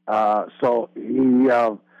he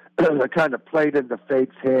kind of played into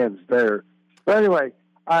fate's hands there. But anyway,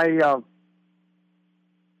 I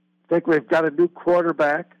think we've got a new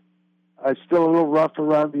quarterback. Still a little rough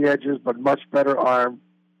around the edges, but much better arm.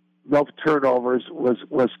 No turnovers was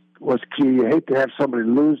key. You hate to have somebody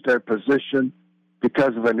lose their position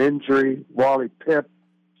because of an injury. Wally Pipp,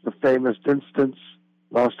 the famous instance,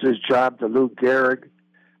 lost his job to Lou Gehrig.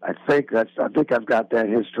 I think I've got that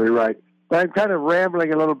history right. But I'm kind of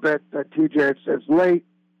rambling a little bit, TJ. It's late.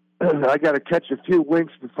 I got to catch a few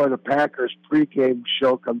winks before the Packers pregame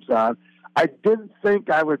show comes on. I didn't think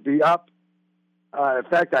I would be up. In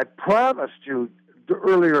fact, I promised you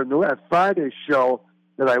earlier in the Friday's show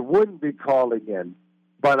that I wouldn't be calling in,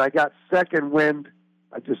 but I got second wind.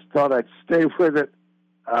 I just thought I'd stay with it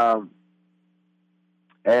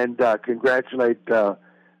and congratulate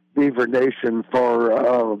Beaver Nation for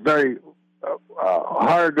a very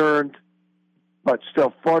hard-earned but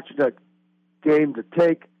still fortunate game to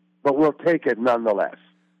take, but we'll take it nonetheless.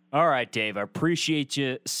 All right, Dave, I appreciate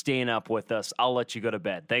you staying up with us. I'll let you go to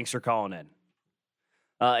bed. Thanks for calling in.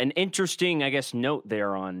 An interesting, I guess, note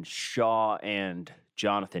there on Shaw and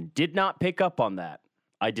Jonathan. Did not pick up on that.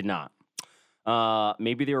 I did not.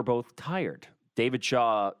 Maybe they were both tired. David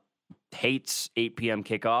Shaw hates 8 p.m.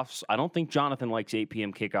 kickoffs. I don't think Jonathan likes 8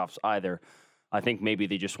 p.m. kickoffs either. I think maybe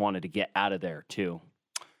they just wanted to get out of there, too.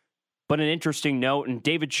 But an interesting note, and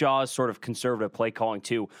David Shaw is sort of conservative play calling,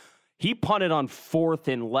 too. He punted on 4th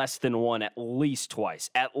and less than 1 at least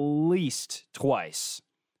twice,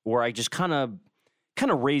 where I just kind of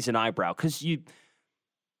raise an eyebrow because I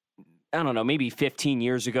don't know, maybe 15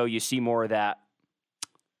 years ago you see more of that,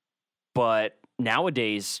 but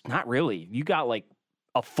nowadays, not really. You got like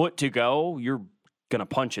a foot to go, you're going to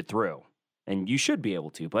punch it through, and you should be able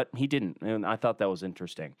to, but he didn't, and I thought that was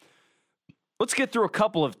interesting. Let's get through a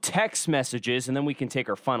couple of text messages, and then we can take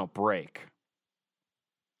our final break.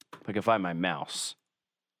 If I can find my mouse.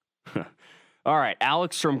 All right,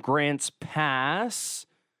 Alex from Grants Pass.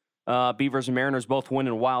 Beavers and Mariners both win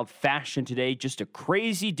in wild fashion today. Just a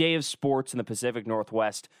crazy day of sports in the Pacific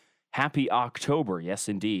Northwest. Happy October. Yes,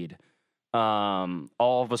 indeed. All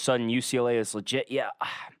of a sudden, UCLA is legit. Yeah,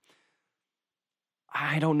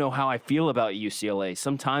 I don't know how I feel about UCLA.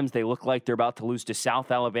 Sometimes they look like they're about to lose to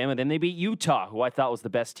South Alabama. Then they beat Utah, who I thought was the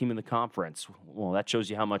best team in the conference. Well, that shows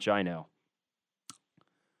you how much I know.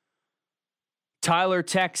 Tyler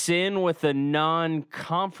texts in with a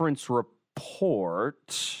non-conference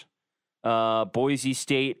report. Boise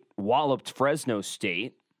State walloped Fresno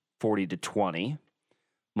State 40-20.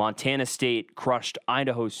 Montana State crushed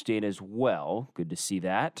Idaho State as well. Good to see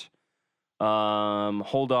that.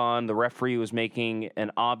 Hold on. The referee was making an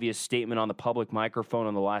obvious statement on the public microphone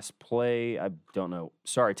on the last play. I don't know.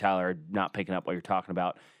 Sorry, Tyler, not picking up what you're talking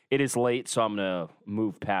about. It is late, so I'm going to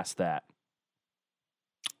move past that.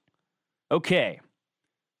 Okay.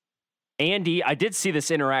 Andy, I did see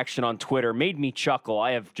this interaction on Twitter. Made me chuckle.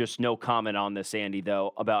 I have just no comment on this, Andy,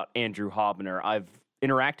 though, about Andrew Hobner. I've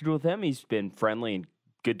interacted with him. He's been friendly and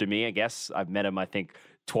good to me, I guess. I've met him, I think,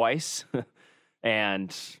 twice.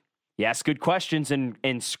 And he asks good questions and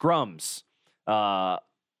scrums. But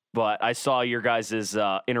I saw your guys'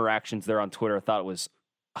 interactions there on Twitter. I thought it was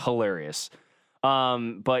hilarious.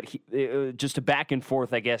 But just a back and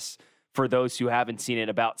forth, I guess, for those who haven't seen it,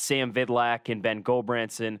 about Sam Vidlak and Ben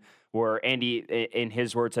Gulbranson, where Andy, in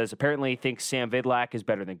his words, says apparently thinks Sam Vidlak is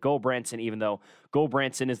better than Gulbranson, even though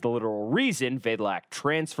Gulbranson is the literal reason Vidlak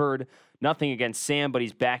transferred. Nothing against Sam, but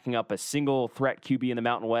he's backing up a single threat QB in the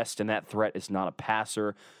Mountain West, and that threat is not a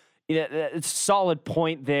passer. It's a solid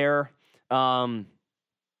point there. Right,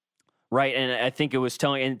 and I think it was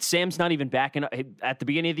telling, and Sam's not even backing up. At the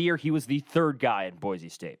beginning of the year, he was the third guy at Boise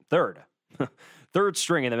State. Third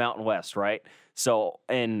string in the Mountain West, right? So,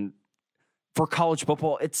 and for college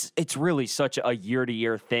football, it's really such a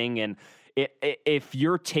year-to-year thing. And if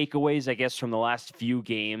your takeaways, I guess, from the last few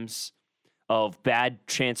games of bad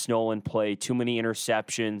Chance Nolan play, too many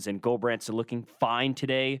interceptions, and Gulbranson looking fine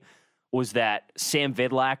today, was that Sam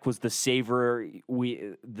Vidlak was the saver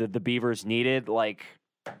the Beavers needed, like,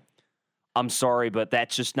 I'm sorry, but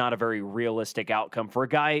that's just not a very realistic outcome for a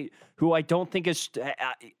guy who I don't think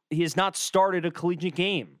he has not started a collegiate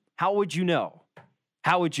game. How would you know?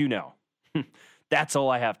 That's all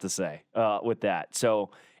I have to say with that.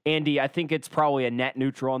 So, Andy, I think it's probably a net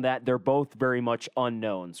neutral on that. They're both very much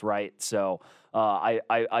unknowns, right? So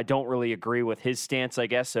I don't really agree with his stance, I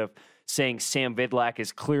guess, of saying Sam Vidlak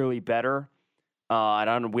is clearly better.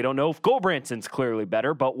 We don't know if Gulbranson's clearly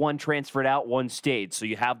better, but one transferred out, one stayed. So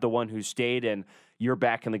you have the one who stayed, and you're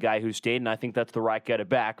backing the guy who stayed, and I think that's the right guy to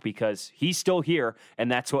back because he's still here,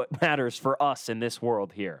 and that's what matters for us in this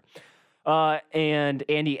world here. And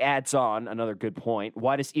Andy adds on another good point.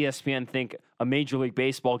 Why does ESPN think a Major League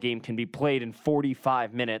Baseball game can be played in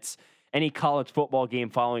 45 minutes? Any college football game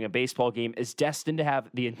following a baseball game is destined to have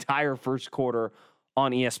the entire first quarter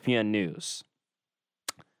on ESPN News.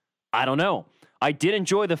 I don't know. I did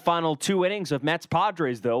enjoy the final 2 innings of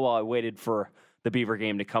Mets-Padres, though, while I waited for the Beaver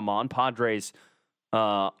game to come on. Padres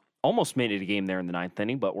almost made it a game there in the 9th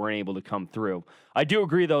inning, but weren't able to come through. I do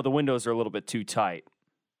agree, though, the windows are a little bit too tight.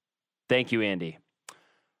 Thank you, Andy.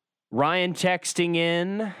 Ryan texting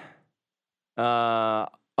in, that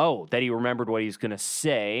he remembered what he was going to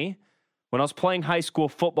say. When I was playing high school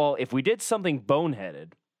football, if we did something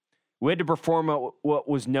boneheaded, we had to perform what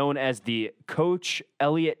was known as the Coach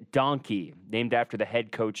Elliott Donkey, named after the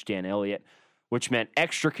head coach, Dan Elliott, which meant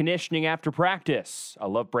extra conditioning after practice. I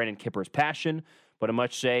love Brandon Kipper's passion, but I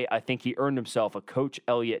must say I think he earned himself a Coach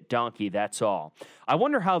Elliott Donkey, that's all. I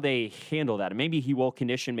wonder how they handle that. Maybe he will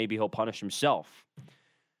condition, maybe he'll punish himself.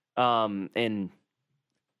 And,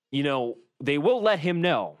 you know, they will let him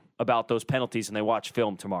know about those penalties when they watch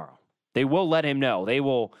film tomorrow. They will let him know. They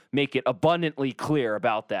will make it abundantly clear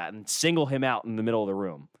about that and single him out in the middle of the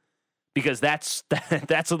room, because that's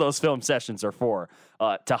what those film sessions are for,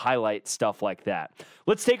 to highlight stuff like that.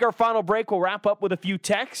 Let's take our final break. We'll wrap up with a few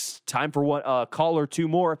texts. Time for one call or two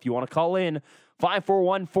more. If you want to call in,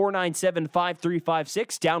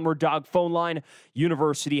 541-497-5356, Downward Dog phone line,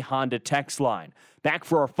 University Honda text line. Back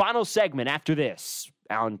for our final segment after this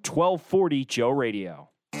on 1240 Joe Radio.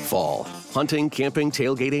 Fall. Hunting, camping,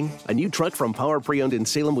 tailgating? A new truck from Power Pre-Owned in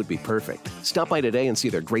Salem would be perfect. Stop by today and see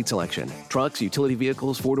their great selection. Trucks, utility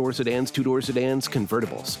vehicles, 4-door sedans, 2-door sedans,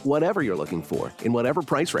 convertibles. Whatever you're looking for, in whatever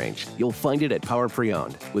price range, you'll find it at Power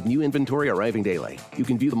Pre-Owned. With new inventory arriving daily. You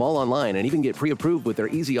can view them all online and even get pre-approved with their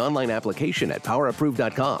easy online application at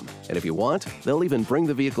powerapproved.com. And if you want, they'll even bring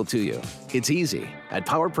the vehicle to you. It's easy. At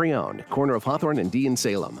Power Pre-Owned, corner of Hawthorne and D in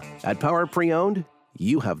Salem. At Power Pre-Owned,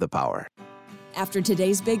 you have the power. After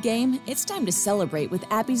today's big game, it's time to celebrate with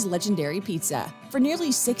Abby's Legendary Pizza. For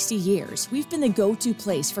nearly 60 years, we've been the go-to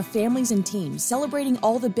place for families and teams celebrating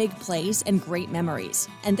all the big plays and great memories.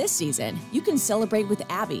 And this season, you can celebrate with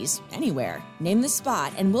Abby's anywhere. Name the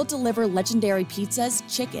spot and we'll deliver legendary pizzas,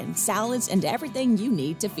 chicken, salads, and everything you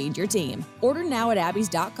need to feed your team. Order now at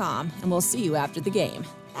abbys.com and we'll see you after the game.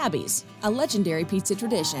 Abby's, a legendary pizza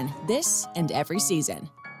tradition this and every season.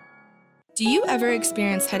 Do you ever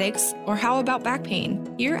experience headaches, or how about back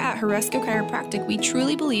pain? Here at Horesco Chiropractic, we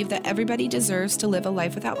truly believe that everybody deserves to live a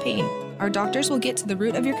life without pain. Our doctors will get to the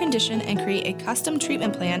root of your condition and create a custom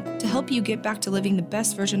treatment plan to help you get back to living the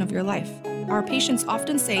best version of your life. Our patients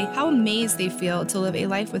often say how amazed they feel to live a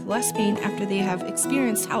life with less pain after they have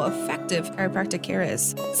experienced how effective chiropractic care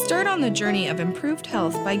is. Start on the journey of improved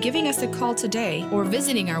health by giving us a call today or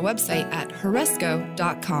visiting our website at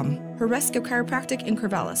horesco.com. Horesco Chiropractic in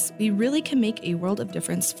Corvallis. We really can make a world of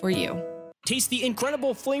difference for you. Taste the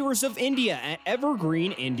incredible flavors of India at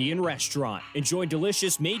Evergreen Indian Restaurant. Enjoy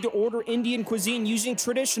delicious made-to-order Indian cuisine using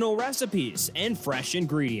traditional recipes and fresh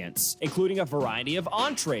ingredients, including a variety of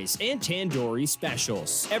entrees and tandoori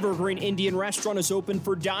specials. Evergreen Indian Restaurant is open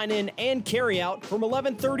for dine-in and carry-out from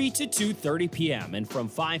 11:30 to 2:30 p.m. and from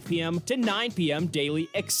 5 p.m. to 9 p.m. daily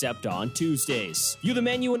except on Tuesdays. View the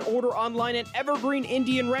menu and order online at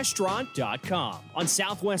evergreenindianrestaurant.com on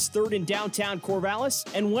Southwest 3rd in downtown Corvallis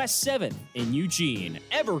and West 7th in Eugene.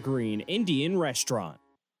 Evergreen Indian Restaurant.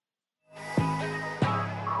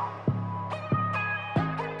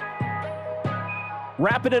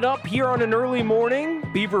 Wrapping it up here on an early morning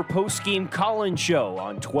Beaver Postgame call-in show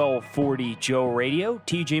on 1240 Joe Radio.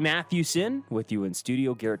 TJ Mathewson with you in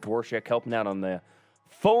studio. Garrett Dworshak helping out on the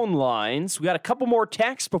phone lines. We got a couple more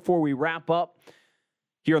texts before we wrap up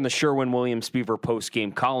here on the Sherwin-Williams Beaver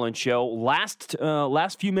Postgame call-in show. Last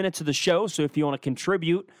few minutes of the show, so if you want to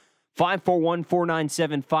contribute,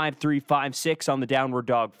 541-497-5356 on the Downward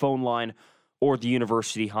Dog phone line or the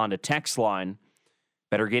University Honda text line.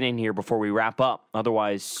 Better get in here before we wrap up.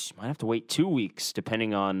 Otherwise, you might have to wait 2 weeks,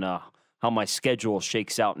 depending on how my schedule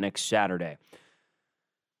shakes out next Saturday.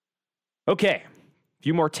 Okay, a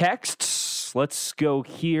few more texts. Let's go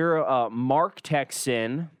here. Mark texts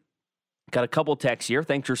in. Got a couple texts here.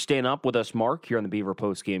 Thanks for staying up with us, Mark, here on the Beaver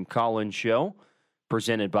Postgame call-in show,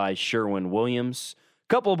 presented by Sherwin-Williams.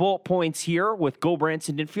 Couple of bullet points here with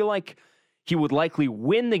Gulbranson. Didn't feel like he would likely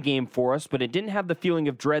win the game for us, but it didn't have the feeling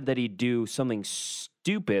of dread that he'd do something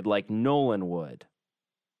stupid like Nolan would.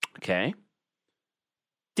 Okay.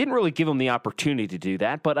 Didn't really give him the opportunity to do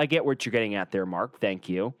that, but I get what you're getting at there, Mark. Thank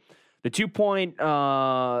you. The 2-point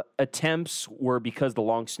attempts were because the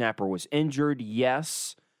long snapper was injured,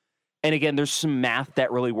 yes. And again, there's some math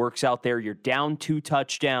that really works out there. You're down 2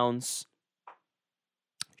 touchdowns.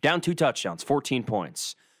 14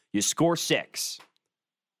 points. You score 6.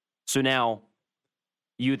 So now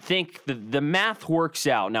you'd think the math works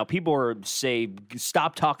out. Now people are say,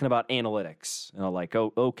 stop talking about analytics. And I'm like,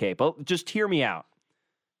 oh, okay, but just hear me out.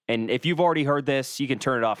 And if you've already heard this, you can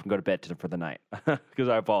turn it off and go to bed for the night because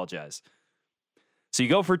I apologize. So you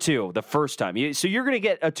go for 2 the first time. So you're going to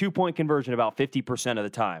get a 2-point conversion about 50% of the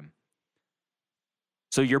time.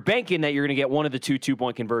 So you're banking that you're going to get one of the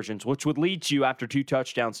 2-point conversions, which would lead you after 2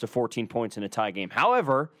 touchdowns to 14 points in a tie game.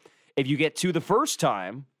 However, if you get 2 the first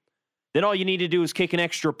time, then all you need to do is kick an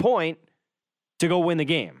extra point to go win the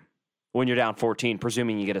game when you're down 14,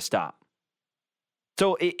 presuming you get a stop.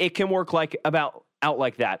 So it can work out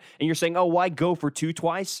like that. And you're saying, oh, why go for 2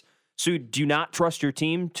 twice? So do you not trust your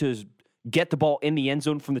team to get the ball in the end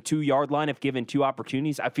zone from the 2-yard line if given 2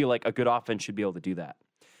 opportunities? I feel like a good offense should be able to do that.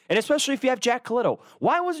 And especially if you have Jack Colletto.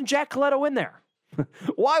 Why wasn't Jack Colletto in there?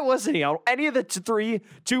 Why wasn't he on any of the 3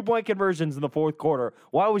 2-point conversions in the fourth quarter?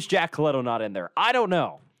 Why was Jack Colletto not in there? I don't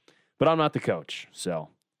know. But I'm not the coach. So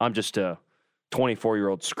I'm just a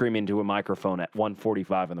 24-year-old screaming into a microphone at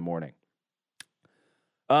 1:45 in the morning.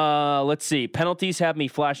 Let's see. Penalties have me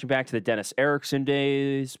flashing back to the Dennis Erickson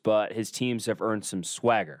days, but his teams have earned some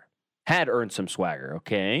swagger. Had earned some swagger,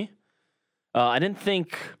 okay? I didn't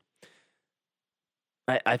think...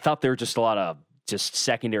 I thought there were just a lot of just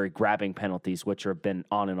secondary grabbing penalties, which have been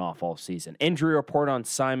on and off all season. Injury report on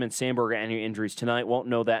Simon Sandberg, any injuries tonight. Won't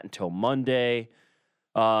know that until Monday.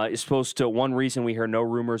 One reason we hear no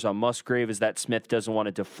rumors on Musgrave is that Smith doesn't want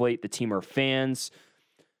to deflate the team or fans.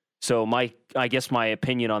 So I guess my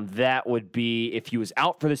opinion on that would be if he was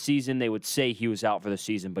out for the season, they would say he was out for the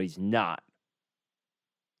season, but he's not.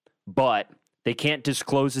 But they can't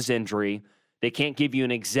disclose his injury. They can't give you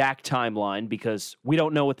an exact timeline because we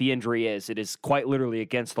don't know what the injury is. It is quite literally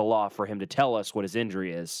against the law for him to tell us what his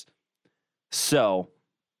injury is. So,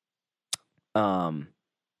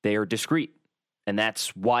 they are discreet, and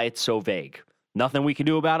that's why it's so vague. Nothing we can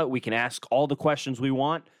do about it. We can ask all the questions we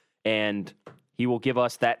want, and he will give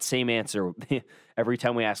us that same answer every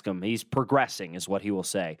time we ask him. He's progressing is what he will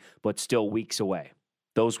say, but still weeks away.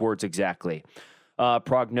 Those words exactly.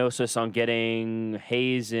 Prognosis on getting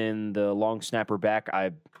Hayes in the long snapper back.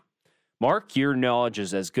 Mark, your knowledge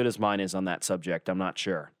is as good as mine is on that subject. I'm not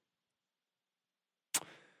sure.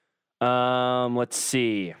 Let's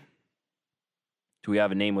see. Do we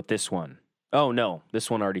have a name with this one? Oh, no.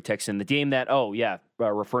 This one already texted in. The game that,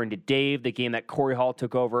 referring to Dave, the game that Corey Hall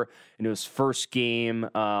took over in his first game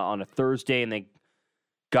on a Thursday, and they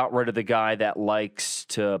got rid of the guy that likes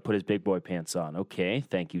to put his big boy pants on. Okay,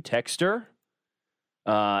 thank you, Texter.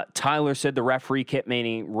 Tyler said the referee kept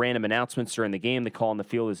making random announcements during the game. The call on the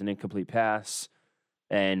field is an incomplete pass,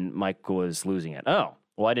 and Mike was losing it. Oh,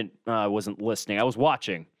 well, I wasn't listening. I was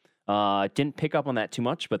watching. Didn't pick up on that too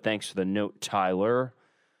much, but thanks for the note, Tyler.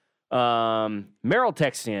 Merrill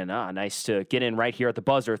texting in. Nice to get in right here at the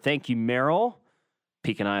buzzer. Thank you, Merrill.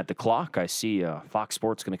 Peek an eye at the clock. I see Fox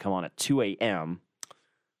Sports going to come on at 2 a.m.,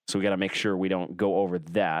 so we got to make sure we don't go over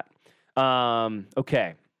that.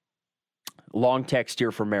 Okay. Long text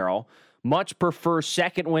here for Merrill. Much prefer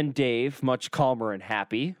second when Dave, much calmer and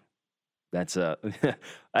happy. That's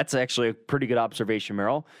actually a pretty good observation,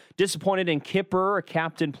 Merrill. Disappointed in Kipper, a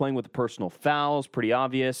captain playing with personal fouls, pretty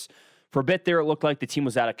obvious. For a bit there, it looked like the team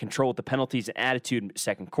was out of control with the penalties and attitude in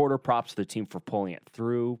second quarter. Props to the team for pulling it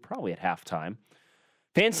through, probably at halftime.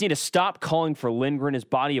 Fans need to stop calling for Lindgren. His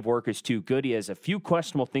body of work is too good. He has a few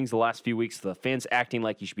questionable things the last few weeks. The fans acting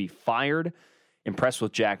like he should be fired. Impressed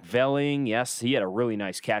with Jack Velling. Yes, he had a really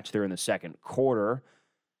nice catch there in the second quarter.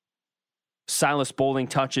 Silas Boulding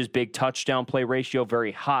touches, big touchdown play ratio,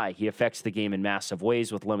 very high. He affects the game in massive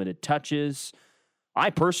ways with limited touches. I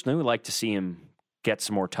personally would like to see him get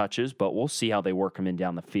some more touches, but we'll see how they work him in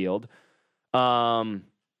down the field. And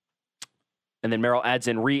then Merrill adds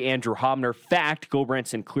in Andrew Hobner. Fact,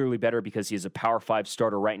 Gulbranson clearly better because he is a Power 5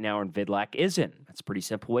 starter right now and Vidlak isn't. That's a pretty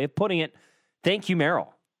simple way of putting it. Thank you,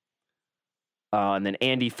 Merrill. And then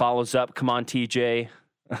Andy follows up. Come on, TJ.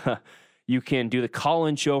 You can do the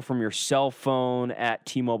call-in show from your cell phone at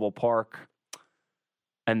T-Mobile Park.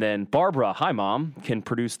 And then Barbara, hi, Mom, can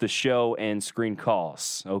produce the show and screen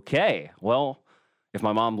calls. Okay. Well, if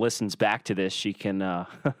my mom listens back to this, she can, well,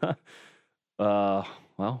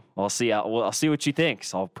 I'll see. I'll see what she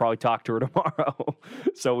thinks. I'll probably talk to her tomorrow,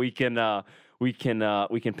 so we can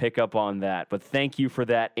pick up on that. But thank you for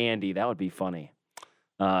that, Andy. That would be funny.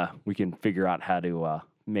 We can figure out how to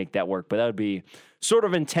make that work. But that would be sort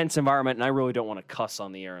of intense environment, and I really don't want to cuss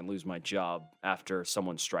on the air and lose my job after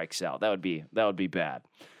someone strikes out. That would be bad.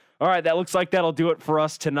 All right, that looks like that'll do it for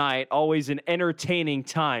us tonight. Always an entertaining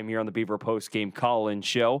time here on the Beaver Postgame Call-In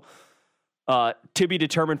Show. To be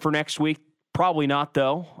determined for next week. Probably not,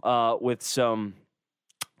 though, with some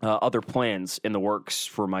other plans in the works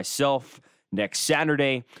for myself. Next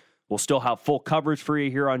Saturday, We'll still have full coverage for you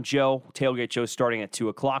here on Joe. Tailgate show starting at 2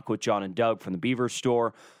 o'clock with John and Doug from the Beaver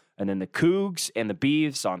Store. And then the Cougs and the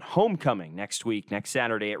Beavs on homecoming next week, next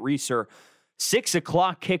Saturday at Reeser. 6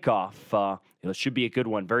 o'clock kickoff. It should be a good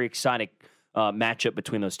one. Very exciting matchup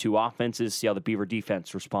between those two offenses. See how the Beaver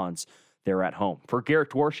defense responds there at home. For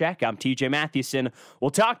Garrett Dworshak, I'm TJ Mathewson.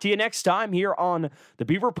 We'll talk to you next time here on the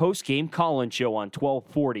Beaver Postgame Call-In Show on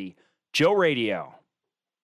 1240 Joe Radio.